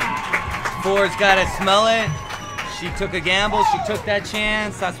 Ford's got to smell it. She took a gamble. She took that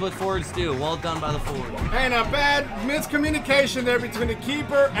chance. That's what forwards do. Well done by the forward. And a bad miscommunication there between the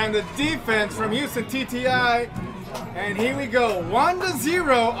keeper and the defense from Houston TTI. And here we go,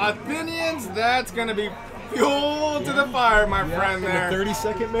 1-0 Athenians. That's going to be fuel to the fire, my friend there. In the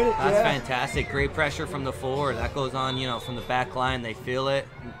 32nd minute. That's yeah. fantastic. Great pressure from the forward. That goes on, you know, from the back line. They feel it.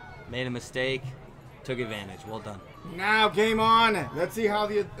 Made a mistake. Took advantage. Well done. Now game on. Let's see how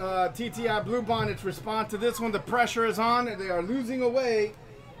the TTI Bluebonnets respond to this one. The pressure is on. They are losing away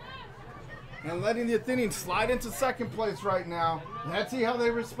and letting the Athenians slide into second place right now. Let's see how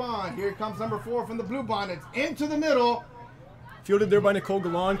they respond. Here comes number 4 from the Bluebonnets into the middle. Fielded there by Nicole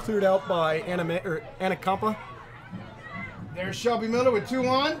Galan, cleared out by Anna Campa. There's Shelby Miller with 2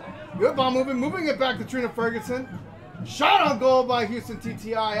 on. Good ball moving it back to Trina Ferguson. Shot on goal by Houston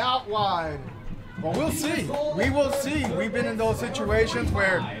TTI out wide. Well, we'll see. We will see. We've been in those situations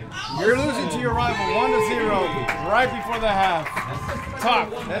where you're losing to your rival 1-0 right before the half.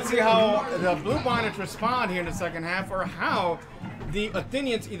 talk. Let's see how the Bluebonnets respond here in the second half, or how the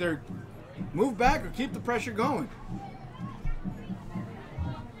Athenians either move back or keep the pressure going.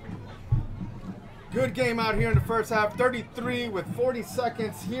 Good game out here in the first half. 33 with 40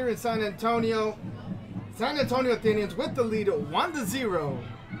 seconds here in San Antonio. San Antonio Athenians with the lead at 1-0.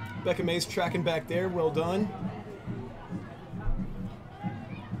 Becca May's tracking back there. Well done.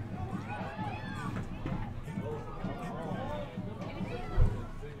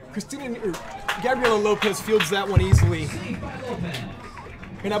 Gabriela Lopez fields that one easily.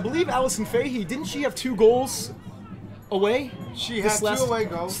 And I believe Allison Fahey, didn't she have 2 goals away? She had 2 away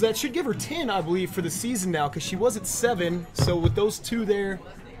goals. So that should give her 10, I believe, for the season now, because she was at 7. So with those 2 there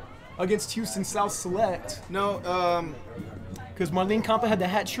against Houston South Select. No, because Marlene Campa had the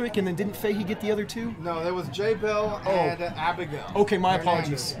hat trick, and then didn't Fahey get the other 2? no, there was J. Bell and Abigail. Okay, my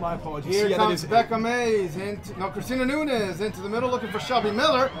Hernandez. apologies. My apologies. Here Yeah, comes that is Becca Mays, Christina Nunez into the middle looking for Shelby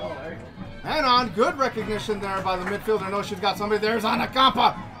Miller. And on, good recognition there by the midfielder. No, she's got somebody. There's Ana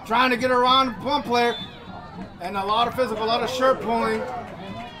Campa trying to get her on one player. And a lot of physical, a lot of shirt pulling.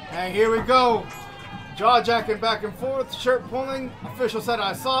 And here we go. Jaw jacking back and forth, shirt pulling. Official said,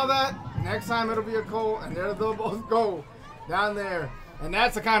 I saw that. Next time it'll be a goal. And there they'll both go down there. And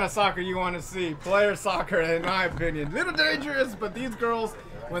that's the kind of soccer you want to see. Player soccer, in my opinion. Little dangerous, but these girls,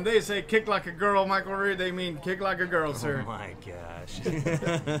 when they say kick like a girl, Michael Reed, they mean kick like a girl, sir. Oh my gosh.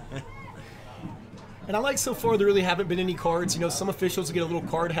 And I like so far there really haven't been any cards. You know, some officials get a little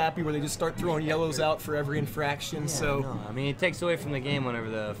card happy where they just start throwing yellows out for every infraction. No, I mean, it takes away from the game whenever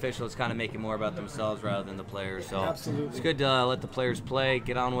the officials kind of make it more about themselves rather than the players. So Absolutely. It's good to let the players play,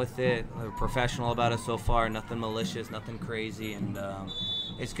 get on with it. They're professional about it so far. Nothing malicious, nothing crazy, and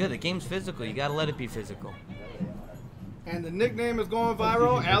it's good. The game's physical. You got to let it be physical. And the nickname is going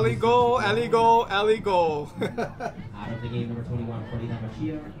viral. Alley goal, alley goal, alley goal. Out of the game, number 21, Corina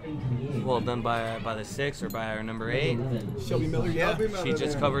Machia, into the game. Well done by the 6 or by our number 8. Shelby Miller, yeah. She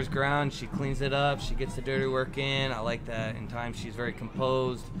just covers ground. She cleans it up. She gets the dirty work in. I like that. In time, she's very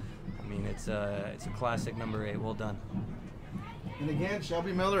composed. I mean, it's a classic number 8. Well done. And again,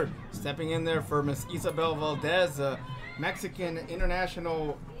 Shelby Miller stepping in there for Miss Isabel Valdez, a Mexican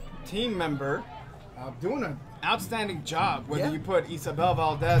international team member, doing an outstanding job, whether you put Isabel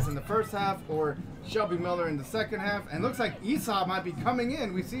Valdez in the first half or Shelby Miller in the second half. And looks like Isa might be coming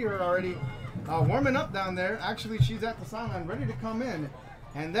in. We see her already warming up down there. Actually, she's at the sideline ready to come in.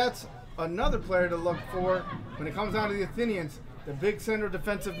 And that's another player to look for when it comes down to the Athenians. The big center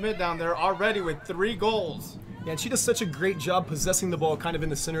defensive mid down there already with 3 goals. Yeah, and she does such a great job possessing the ball kind of in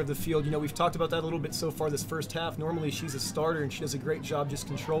the center of the field. You know, we've talked about that a little bit so far this first half. Normally she's a starter, and she does a great job just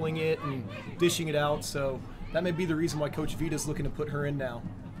controlling it and dishing it out. So that may be the reason why Coach Vita's looking to put her in now.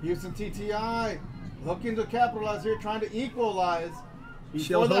 Houston TTI looking to capitalize here, trying to equalize before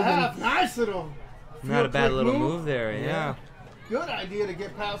Shell the Hogan. half. Nice little Not a bad quick little move there, yeah. Good idea to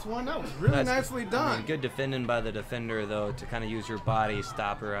get past one. That was really nicely done. I mean, good defending by the defender, though, to kind of use your body,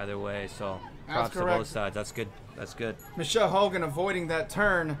 stop her either way. So props to both sides. That's good. That's good. Michelle Hogan avoiding that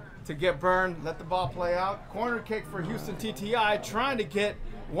turn to get burned. Let the ball play out. Corner kick for Houston TTI, trying to get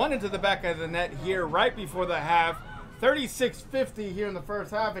one into the back of the net here right before the half. 36-50 here in the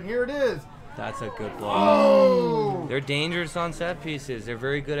first half, and here it is. That's a good ball. Oh! They're dangerous on set pieces. They're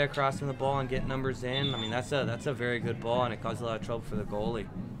very good at crossing the ball and getting numbers in. I mean, that's a very good ball, and it caused a lot of trouble for the goalie.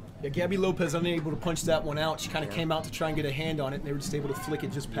 Yeah, Gabby Lopez unable to punch that one out. She kind of came out to try and get a hand on it, and they were just able to flick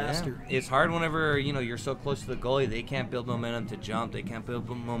it just past her. It's hard whenever, you know, you're so close to the goalie. They can't build momentum to jump. They can't build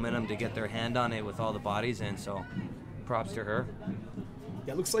momentum to get their hand on it with all the bodies in. So props to her.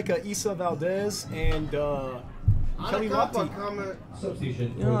 Yeah, it looks like Isa Valdez and Kelly Lochte.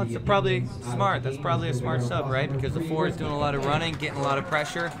 Substitution. You know, that's probably smart. That's probably a smart sub, right? Because the forward's doing a lot of running, getting a lot of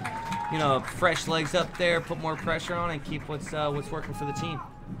pressure. You know, fresh legs up there, put more pressure on, and keep what's working for the team.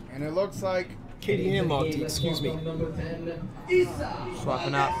 And it looks like Katie Ann Lochte, excuse me.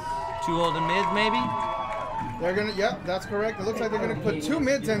 Swapping out 2 holding mids, maybe. they're gonna. Yep, that's correct. It looks like they're gonna put 2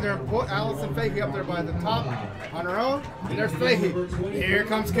 mids in there and put Allison Fahey up there by the top on her own. And there's Fahey. Here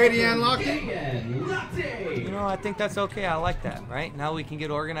comes Katie Ann Lochte. You know, I think that's okay. I like that, right? Now we can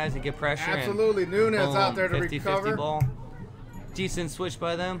get organized and get pressure. Absolutely. And Nunez out there to 50-50 recover. ball. Decent switch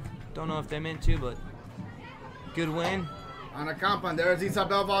by them. Don't know if they meant to, but good win. On a compound, there's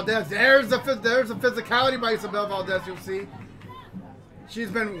Isabel Valdez. There's the physicality by Isabel Valdez. You'll see. She's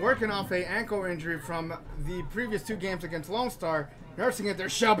been working off a ankle injury from the previous 2 games against Lone Star. Nursing it.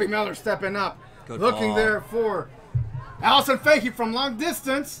 There's Shelby Miller stepping up, looking ball. there for Allison Fahey from long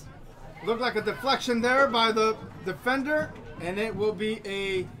distance. Looked like a deflection there by the defender, and it will be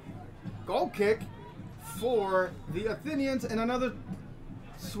a goal kick for the Athenians, and another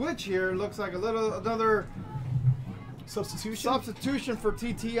switch here. Looks like another Substitution for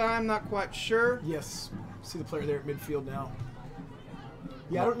TTI. I'm not quite sure. Yes. See the player there at midfield now.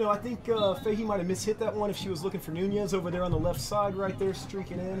 Yeah, I don't know. I think Fahey might have mishit that one if she was looking for Nunez over there on the left side right there,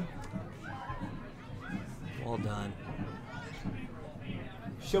 streaking in. Well done.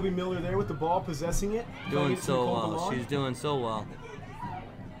 Shelby Miller there with the ball, possessing it. Doing so well. She's doing so well.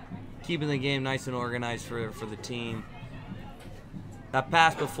 Keeping the game nice and organized for the team. That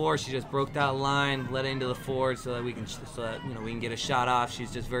pass before, she just broke that line, led into the forward so that we can get a shot off.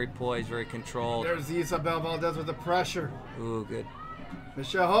 She's just very poised, very controlled. There's Isabel Valdez with the pressure. Ooh, good.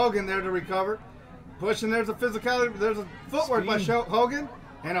 Michelle Hogan there to recover. Pushing, there's a physicality, there's a footwork by Hogan.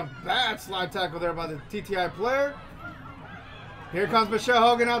 And a bad slide tackle there by the TTI player. Here comes Michelle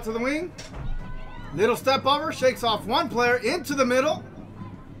Hogan out to the wing. Little step over, shakes off one player into the middle.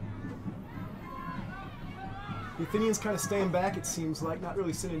 The Athenians kind of staying back, it seems like, not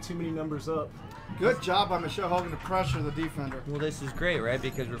really sending too many numbers up. Good job by Michelle Hogan to pressure the defender. Well, this is great, right?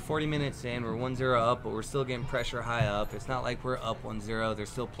 Because we're 40 minutes in, we're 1-0 up, but we're still getting pressure high up. It's not like we're up 1-0. They're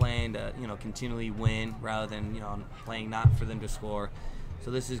still playing to, continually win rather than, playing not for them to score.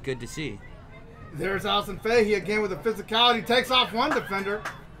 So this is good to see. There's Allison Fahey again with the physicality. Takes off one defender.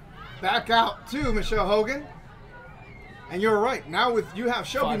 Back out to Michelle Hogan. And you're right. Now you have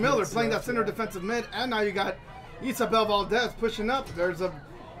Shelby Miller playing that center defensive mid, and now you got Isabel Valdez pushing up. There's a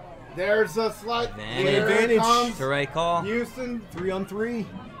slight advantage. The right call. Houston 3-on-3.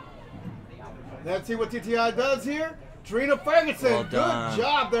 Let's see what TTI does here. Trina Ferguson. Well done. Good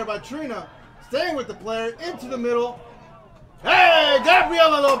job there by Trina. Staying with the player into the middle. Hey,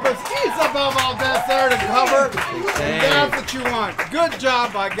 Gabriela Lopez, Isabel Valdez there to cover. And that's what you want. Good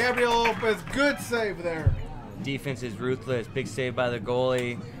job by Gabriela Lopez. Good save there. Defense is ruthless. Big save by the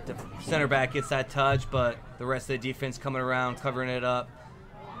goalie. The center back gets that touch, but the rest of the defense coming around, covering it up.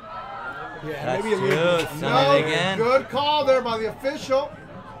 Yeah, that's maybe a little it again. Good call there by the official.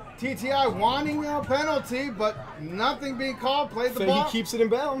 TTI wanting a penalty, but nothing being called. Played the ball. Fahey keeps it in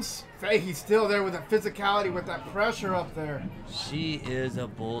bounds. Fahey's still there with that physicality, with that pressure up there. She is a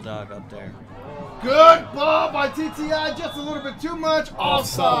bulldog up there. Good ball by TTI, just a little bit too much.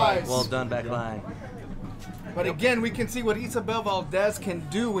 Offside. Well done, back line. But again, we can see what Isabel Valdez can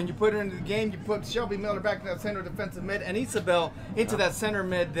do when you put her into the game. You put Shelby Miller back in that center defensive mid, and Isabel into that center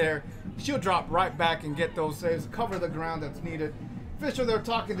mid there. She'll drop right back and get those saves, cover the ground that's needed. Official there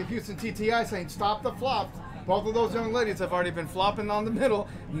talking to Houston TTI saying, stop the flops. Both of those young ladies have already been flopping on the middle.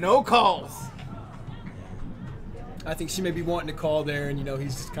 No calls. I think she may be wanting to call there, and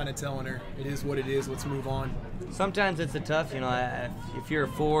he's just kind of telling her it is what it is. Let's move on. Sometimes it's a tough, if you're a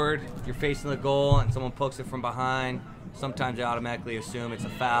forward, you're facing the goal, and someone pokes it from behind. Sometimes they automatically assume it's a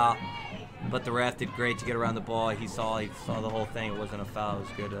foul, but the ref did great to get around the ball. He saw the whole thing. It wasn't a foul.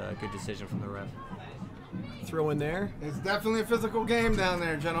 It was good decision from the ref. Throw in there. It's definitely a physical game down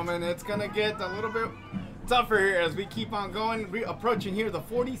there, gentlemen. It's gonna get a little bit tougher here as we keep on going. We're approaching here the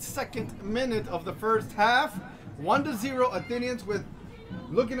 42nd minute of the first half. 1-0 Athenians with,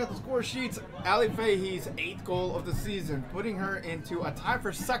 looking at the score sheets, Ali Fahey's 8th goal of the season, putting her into a tie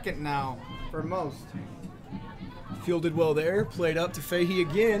for second now for most. Fielded well there, played up to Fahey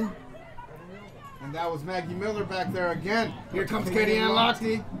again. And that was Maggie Miller back there again. Here comes Katie Ann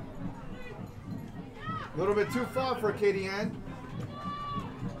Lochte. A little bit too far for Katie Ann.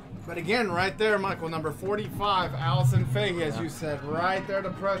 But again, right there, Michael, number 45, Allison Fahey, as you said, right there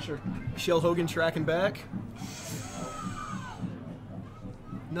to pressure. Michelle Hogan tracking back.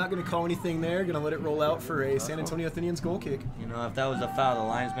 Not going to call anything there. Going to let it roll out for a San Antonio Athenians goal kick. If that was a foul, the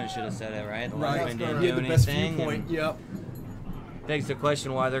linesman should have said it, right? The linesman didn't He do had the best anything. viewpoint. Yep. Begs the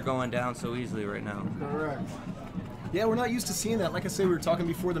question why they're going down so easily right now. Correct. Yeah, we're not used to seeing that. Like I said, we were talking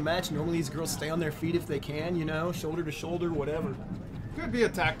before the match. Normally these girls stay on their feet if they can, shoulder to shoulder, whatever. Could be a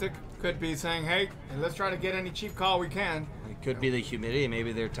tactic. Could be saying, hey, let's try to get any cheap call we can. It could be the humidity.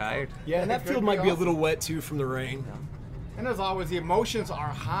 Maybe they're tired. Yeah, and that field might be a little wet, too, from the rain. Yeah. And as always, the emotions are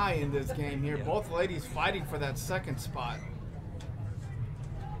high in this game here. Yeah. Both ladies fighting for that second spot.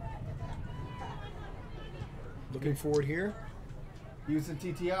 Looking forward here. Houston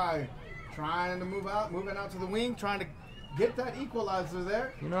TTI trying to moving out to the wing, trying to get that equalizer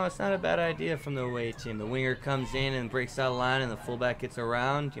there. It's not a bad idea from the away team. The winger comes in and breaks out a line, and the fullback gets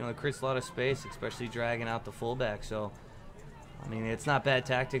around. It creates a lot of space, especially dragging out the fullback. So, it's not bad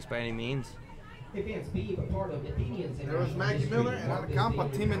tactics by any means. There was Maggie Miller and Anacampa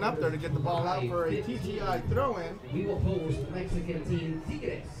teaming up there to get the ball out for a TTI throw-in. We will host Mexican team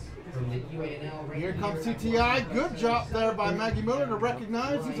Tigres. from the UANL right Here comes TTI. Good job there by Maggie Miller to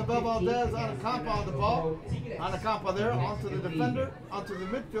recognize Isabel Valdez on a comp on the ball. On a compa there, onto the defender, onto the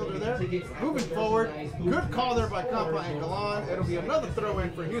midfielder there. Moving forward. Good call there by Compa and Galan. It'll be another throw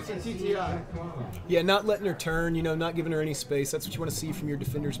in for Houston TTI. Yeah, not letting her turn, you know, not giving her any space. That's what you want to see from your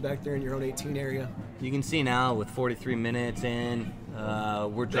defenders back there in your own 18 area. You can see now with 43 minutes in,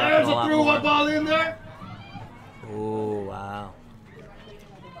 we're dropping There's a a lot through more. ball in there. Oh, wow.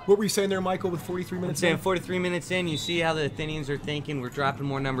 What were you saying there, Michael, with 43 I'm minutes saying in? 43 minutes in, you see how the Athenians are thinking. We're dropping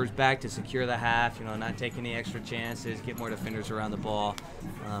more numbers back to secure the half, you know, not taking any extra chances, get more defenders around the ball.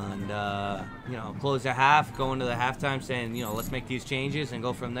 And, you know, close the half, go into the halftime saying, you know, let's make these changes and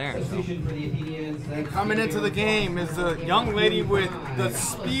go from there. So. Substitution for the Athenians. And coming into the game is the young lady with the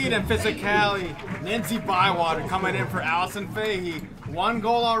speed and physicality, Nancy Bywater, coming in for Allison Fahey. 1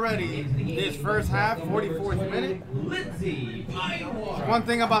 goal already this first half, 44th minute. Lindsay Bywater. One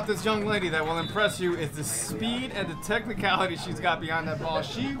thing about this young lady that will impress you is the speed and the technicality she's got behind that ball.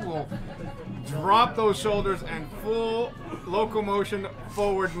 She will drop those shoulders and full locomotion,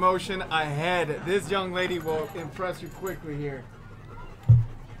 forward motion ahead. This young lady will impress you quickly here.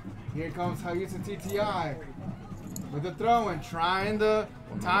 Here comes Houston TTI with the throw-in, trying to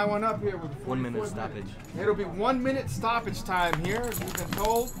tie one up here with 1 minute 44th stoppage. It'll be 1 minute stoppage time here, as we've been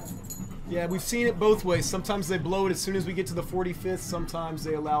told. Yeah, we've seen it both ways. Sometimes they blow it as soon as we get to the 45th. Sometimes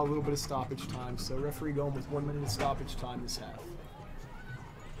they allow a little bit of stoppage time. So referee going with 1 minute of stoppage time this half.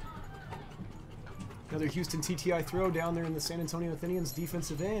 Another Houston TTI throw down there in the San Antonio Athenians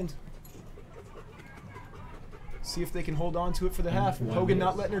defensive end. See if they can hold on to it for the half. Hogan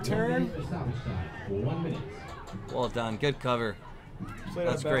not letting her turn. Stoppage time. 1 minute. Well done. Good cover. Played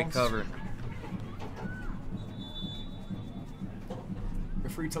out That's of great bounds. cover.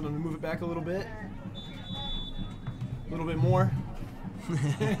 Referee telling them to move it back a little bit. A little bit more.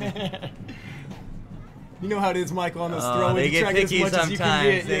 You know how it is, Michael, on those throw-ins. They You get try to get as picky much as you can sometimes.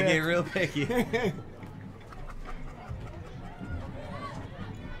 get, They yeah. get real picky.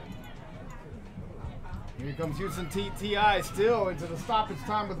 Here comes Houston TTI still into the stoppage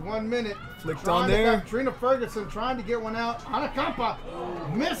time with 1 minute. Flicked Trying on to there. get Trina Ferguson trying to get one out. Anacampa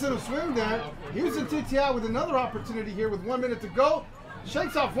missing a swing there. Houston TTI with another opportunity here with 1 minute to go.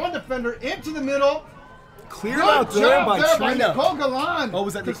 Shakes off one defender into the middle. Cleared Good out there job by there by Trina. Nicole Galan. Oh,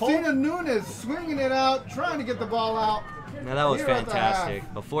 was that Nicole? Christina Nunes swinging it out, trying to get the ball out. Now that was Here at the fantastic.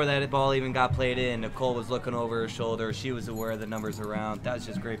 half. Before that ball even got played in, Nicole was looking over her shoulder. She was aware of the numbers around. That was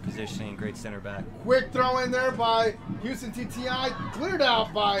just great positioning, great center back. Quick throw in there by Houston TTI. Cleared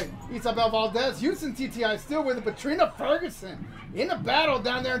out by Isabel Valdez. Houston TTI still with it, but Trina Ferguson in a battle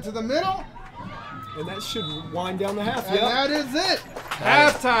down there into the middle. And that should wind down the half, And yeah. that is it.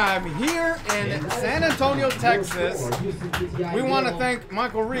 Halftime here in San Antonio, Texas. We want to thank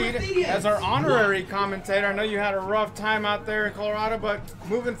Michael Reed as our honorary commentator. I know you had a rough time out there in Colorado, but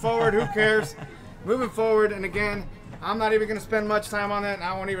moving forward, who cares? Moving forward, and again, I'm not even going to spend much time on that, and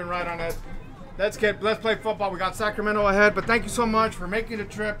I won't even write on that. Let's play football. We got Sacramento ahead, but thank you so much for making the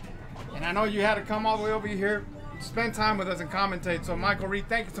trip. And I know you had to come all the way over here, spend time with us and commentate. So Michael Reed,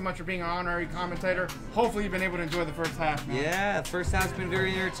 thank you so much for being an honorary commentator. Hopefully you've been able to enjoy the first half, man. Yeah, the first half's been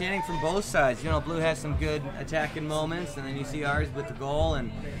very entertaining from both sides. You know, Blue has some good attacking moments, and then you see ours with the goal,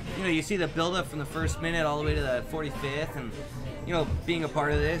 and you know, you see the build-up from the first minute all the way to the 45th, and you know, being a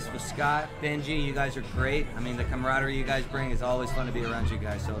part of this with Scott, Benji, you guys are great. I mean, the camaraderie you guys bring is always fun to be around you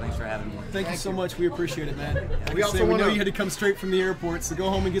guys, so thanks for having me. Thank you so much. We appreciate it, man. Like We I also said, we know wanna- you had to come straight from the airport, so go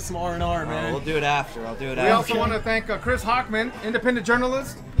home and get some R&R, man. We'll do it after. I'll do it We after. also want to thank Chris Hockman, independent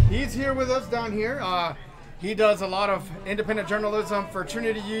journalist. He's here with us down here. He does a lot of independent journalism for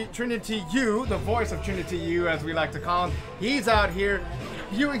Trinity U, the voice of Trinity U, as we like to call him. He's out here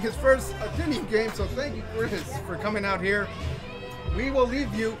viewing his first Athenian game, so thank you, Chris, for coming out here. We will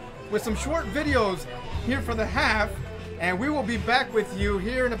leave you with some short videos here for the half, and we will be back with you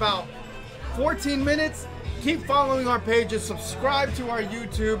here in about 14 minutes. Keep following our pages, subscribe to our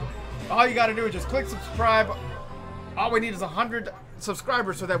YouTube. All you got to do is just click subscribe. All we need is 100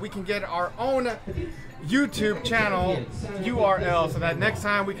 subscribers so that we can get our own YouTube channel URL, so that next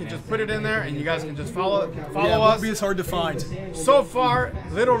time we can just put it in there and you guys can just follow Yeah, it us. won't be as hard to find. So far,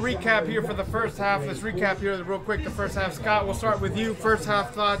 little recap here for the first half. Let's recap here real quick the first half. Scott, we'll start with you. First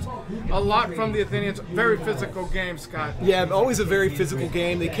half thoughts. A lot from the Athenians. Very physical game, Scott. Yeah, always a very physical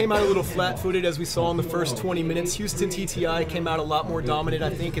game. They came out a little flat-footed, as we saw in the first 20 minutes. Houston TTI came out a lot more dominant, I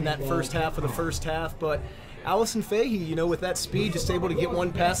think, in that first half of the first half, but Allison Fahey, you know, with that speed, just able to get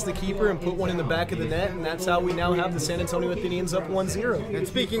one past the keeper and put one in the back of the net. net, and that's how we now have the San Antonio Athenians up 1-0. And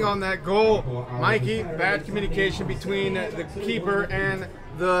speaking on that goal, Mikey, bad communication between the keeper and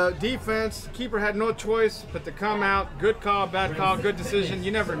the defense. Keeper had no choice but to come out. Good call, bad call, good decision. You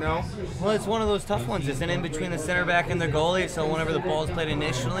never know. Well, it's one of those tough ones. It's in between the center back and the goalie. So whenever the ball's played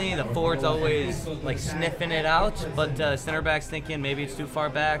initially, the forward's always like sniffing it out. But center back's thinking maybe it's too far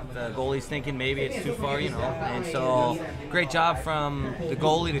back. The goalie's thinking maybe it's too far, And so great job from the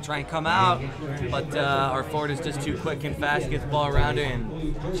goalie to try and come out. But our forward is just too quick and fast. Gets the ball around her,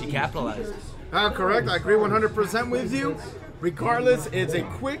 and she capitalized. Correct. I agree 100% with you. Regardless, it's a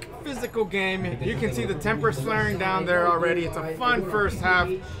quick physical game. You can see the tempers flaring down there already. It's a fun first half.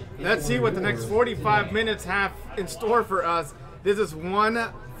 Let's see what the next 45 minutes have in store for us. This is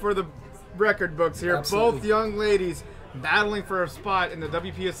one for the record books here. Absolutely. Both young ladies battling for a spot in the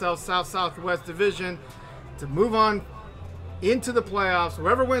WPSL South-Southwest Division to move on into the playoffs.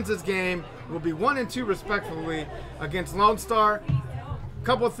 Whoever wins this game will be 1 and 2 respectively against Lone Star.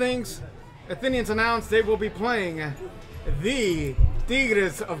 Couple of things. Athenians announced they will be playing the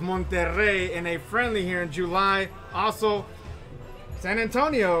Tigres of Monterrey in a friendly here in July. Also, San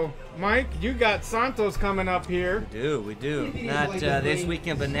Antonio, Mike, you got Santos coming up here. We do. Not this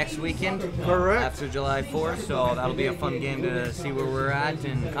weekend, but next weekend. Correct. After July 4th, so that'll be a fun game to see where we're at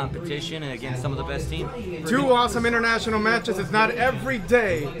in competition and against some of the best teams. 2 awesome international matches. It's not every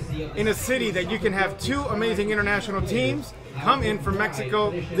day in a city that you can have 2 amazing international teams come in from Mexico,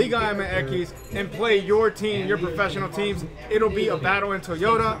 Liga MX, and play your team, your professional teams. It'll be a battle in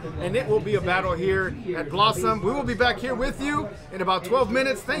Toyota, and it will be a battle here at Blossom. We will be back here with you in about 12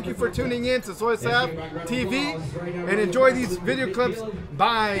 minutes. Thank you for tuning in to Soy SAF TV, and enjoy these video clips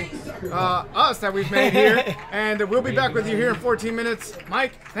by us that we've made here. And we'll be back with you here in 14 minutes.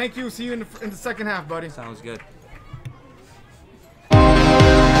 Mike, thank you. See you in the second half, buddy. Sounds good.